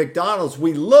into a McDonald's.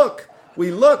 We look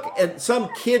and some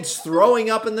kid's throwing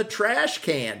up in the trash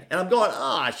can. And I'm going,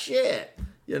 shit.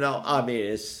 I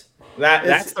mean,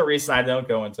 that's the reason I don't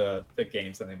go into the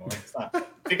games anymore. It's not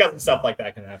because stuff like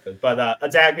that can happen. But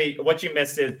exactly what you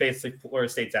missed is basically Florida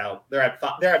State's out. They're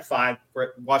at 5.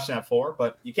 We're watching at 4,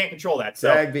 but you can't control that. So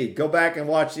Zagby, go back and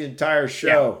watch the entire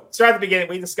show. Yeah. Start at the beginning.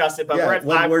 We discussed it, but we're at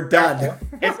 5. We're done.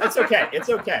 It's okay. It's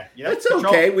okay. It's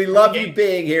okay. We love you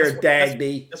being here at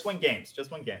Dagby. Just win games. That's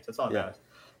all that matters.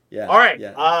 Yeah. All right.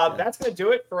 That's gonna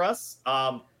do it for us.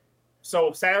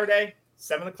 So Saturday,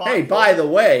 7:00. Hey, by the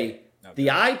way.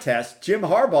 The eye test, Jim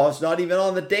Harbaugh is not even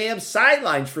on the damn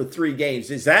sidelines for 3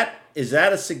 games. Is that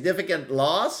a significant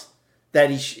loss?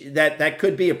 That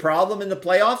could be a problem in the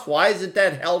playoffs? Why isn't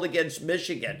that held against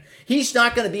Michigan? He's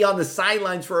not going to be on the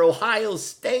sidelines for Ohio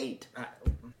State.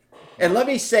 And let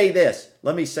me say this.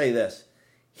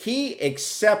 He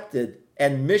accepted,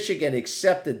 and Michigan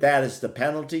accepted that as the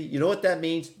penalty. You know what that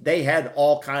means? They had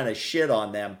all kind of shit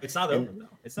on them. It's not over, though.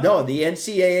 No, the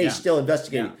NCAA is still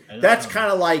investigating. Yeah, that's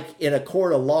kind of like in a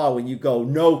court of law when you go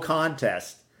no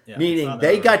contest, meaning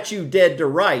they got you dead to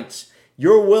rights.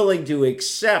 You're willing to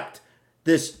accept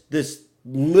this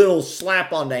little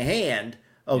slap on the hand,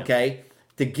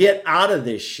 to get out of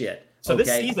this shit. So this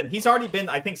season, he's already been,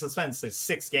 I think, suspended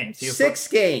 6 games. 6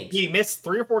 games. He missed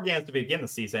 3 or 4 games to begin the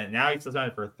season. Now he's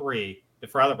suspended for 3.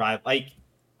 For other guys,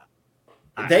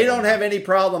 they don't have any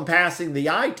problem passing the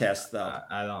eye test, though.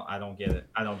 I don't get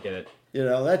it.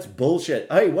 That's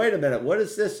bullshit. Hey, wait a minute. What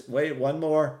is this? Wait, one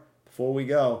more before we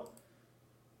go.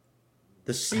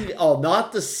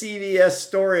 Not the CVS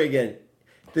story again.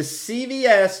 The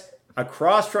CVS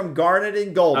across from Garnet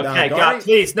and Gold. Okay, God,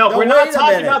 please. No, we're not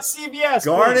talking about CVS.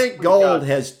 Garnet Gold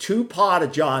has 2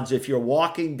 Potta-Johns if you're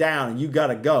walking down and you got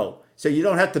to go. So you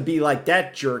don't have to be like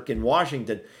that jerk in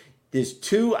Washington. There's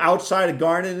 2 outside of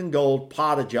Garnet and Gold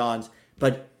Potta-Johns,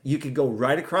 but you could go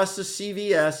right across the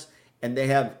CVS, and they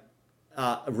have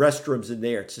restrooms in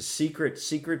there. It's a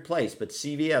secret place, but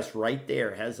CVS right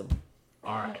there has them.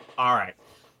 All right.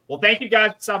 Well, thank you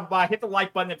guys for stopping by. Hit the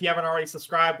like button if you haven't already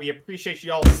subscribed. We appreciate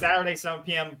you all. Saturday, 7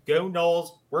 p.m. Go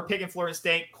Noles. We're picking Florida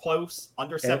State close,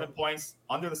 under 7 points,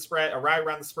 under the spread, or right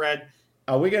around the spread.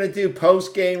 Are we going to do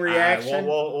post-game reaction?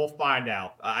 We'll find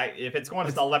out. If it's going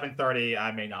to 11:30,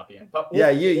 I may not be in. But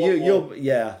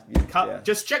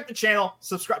just check the channel,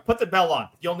 subscribe, put the bell on.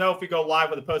 You'll know if we go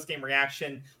live with a post-game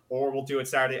reaction, or we'll do it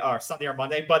Saturday or Sunday or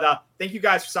Monday. But thank you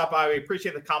guys for stopping by. We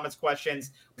appreciate the comments,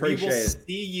 questions. We will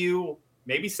see you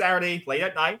maybe Saturday late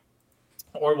at night,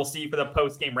 or we'll see you for the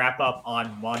post-game wrap-up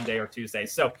on Monday or Tuesday.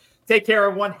 So take care,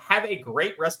 everyone. Have a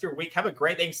great rest of your week. Have a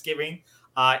great Thanksgiving.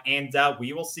 And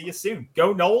we will see you soon.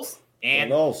 Go Noles. And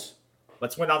Noles.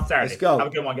 Let's win on Saturday. Let's go. Have a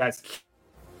good one, guys.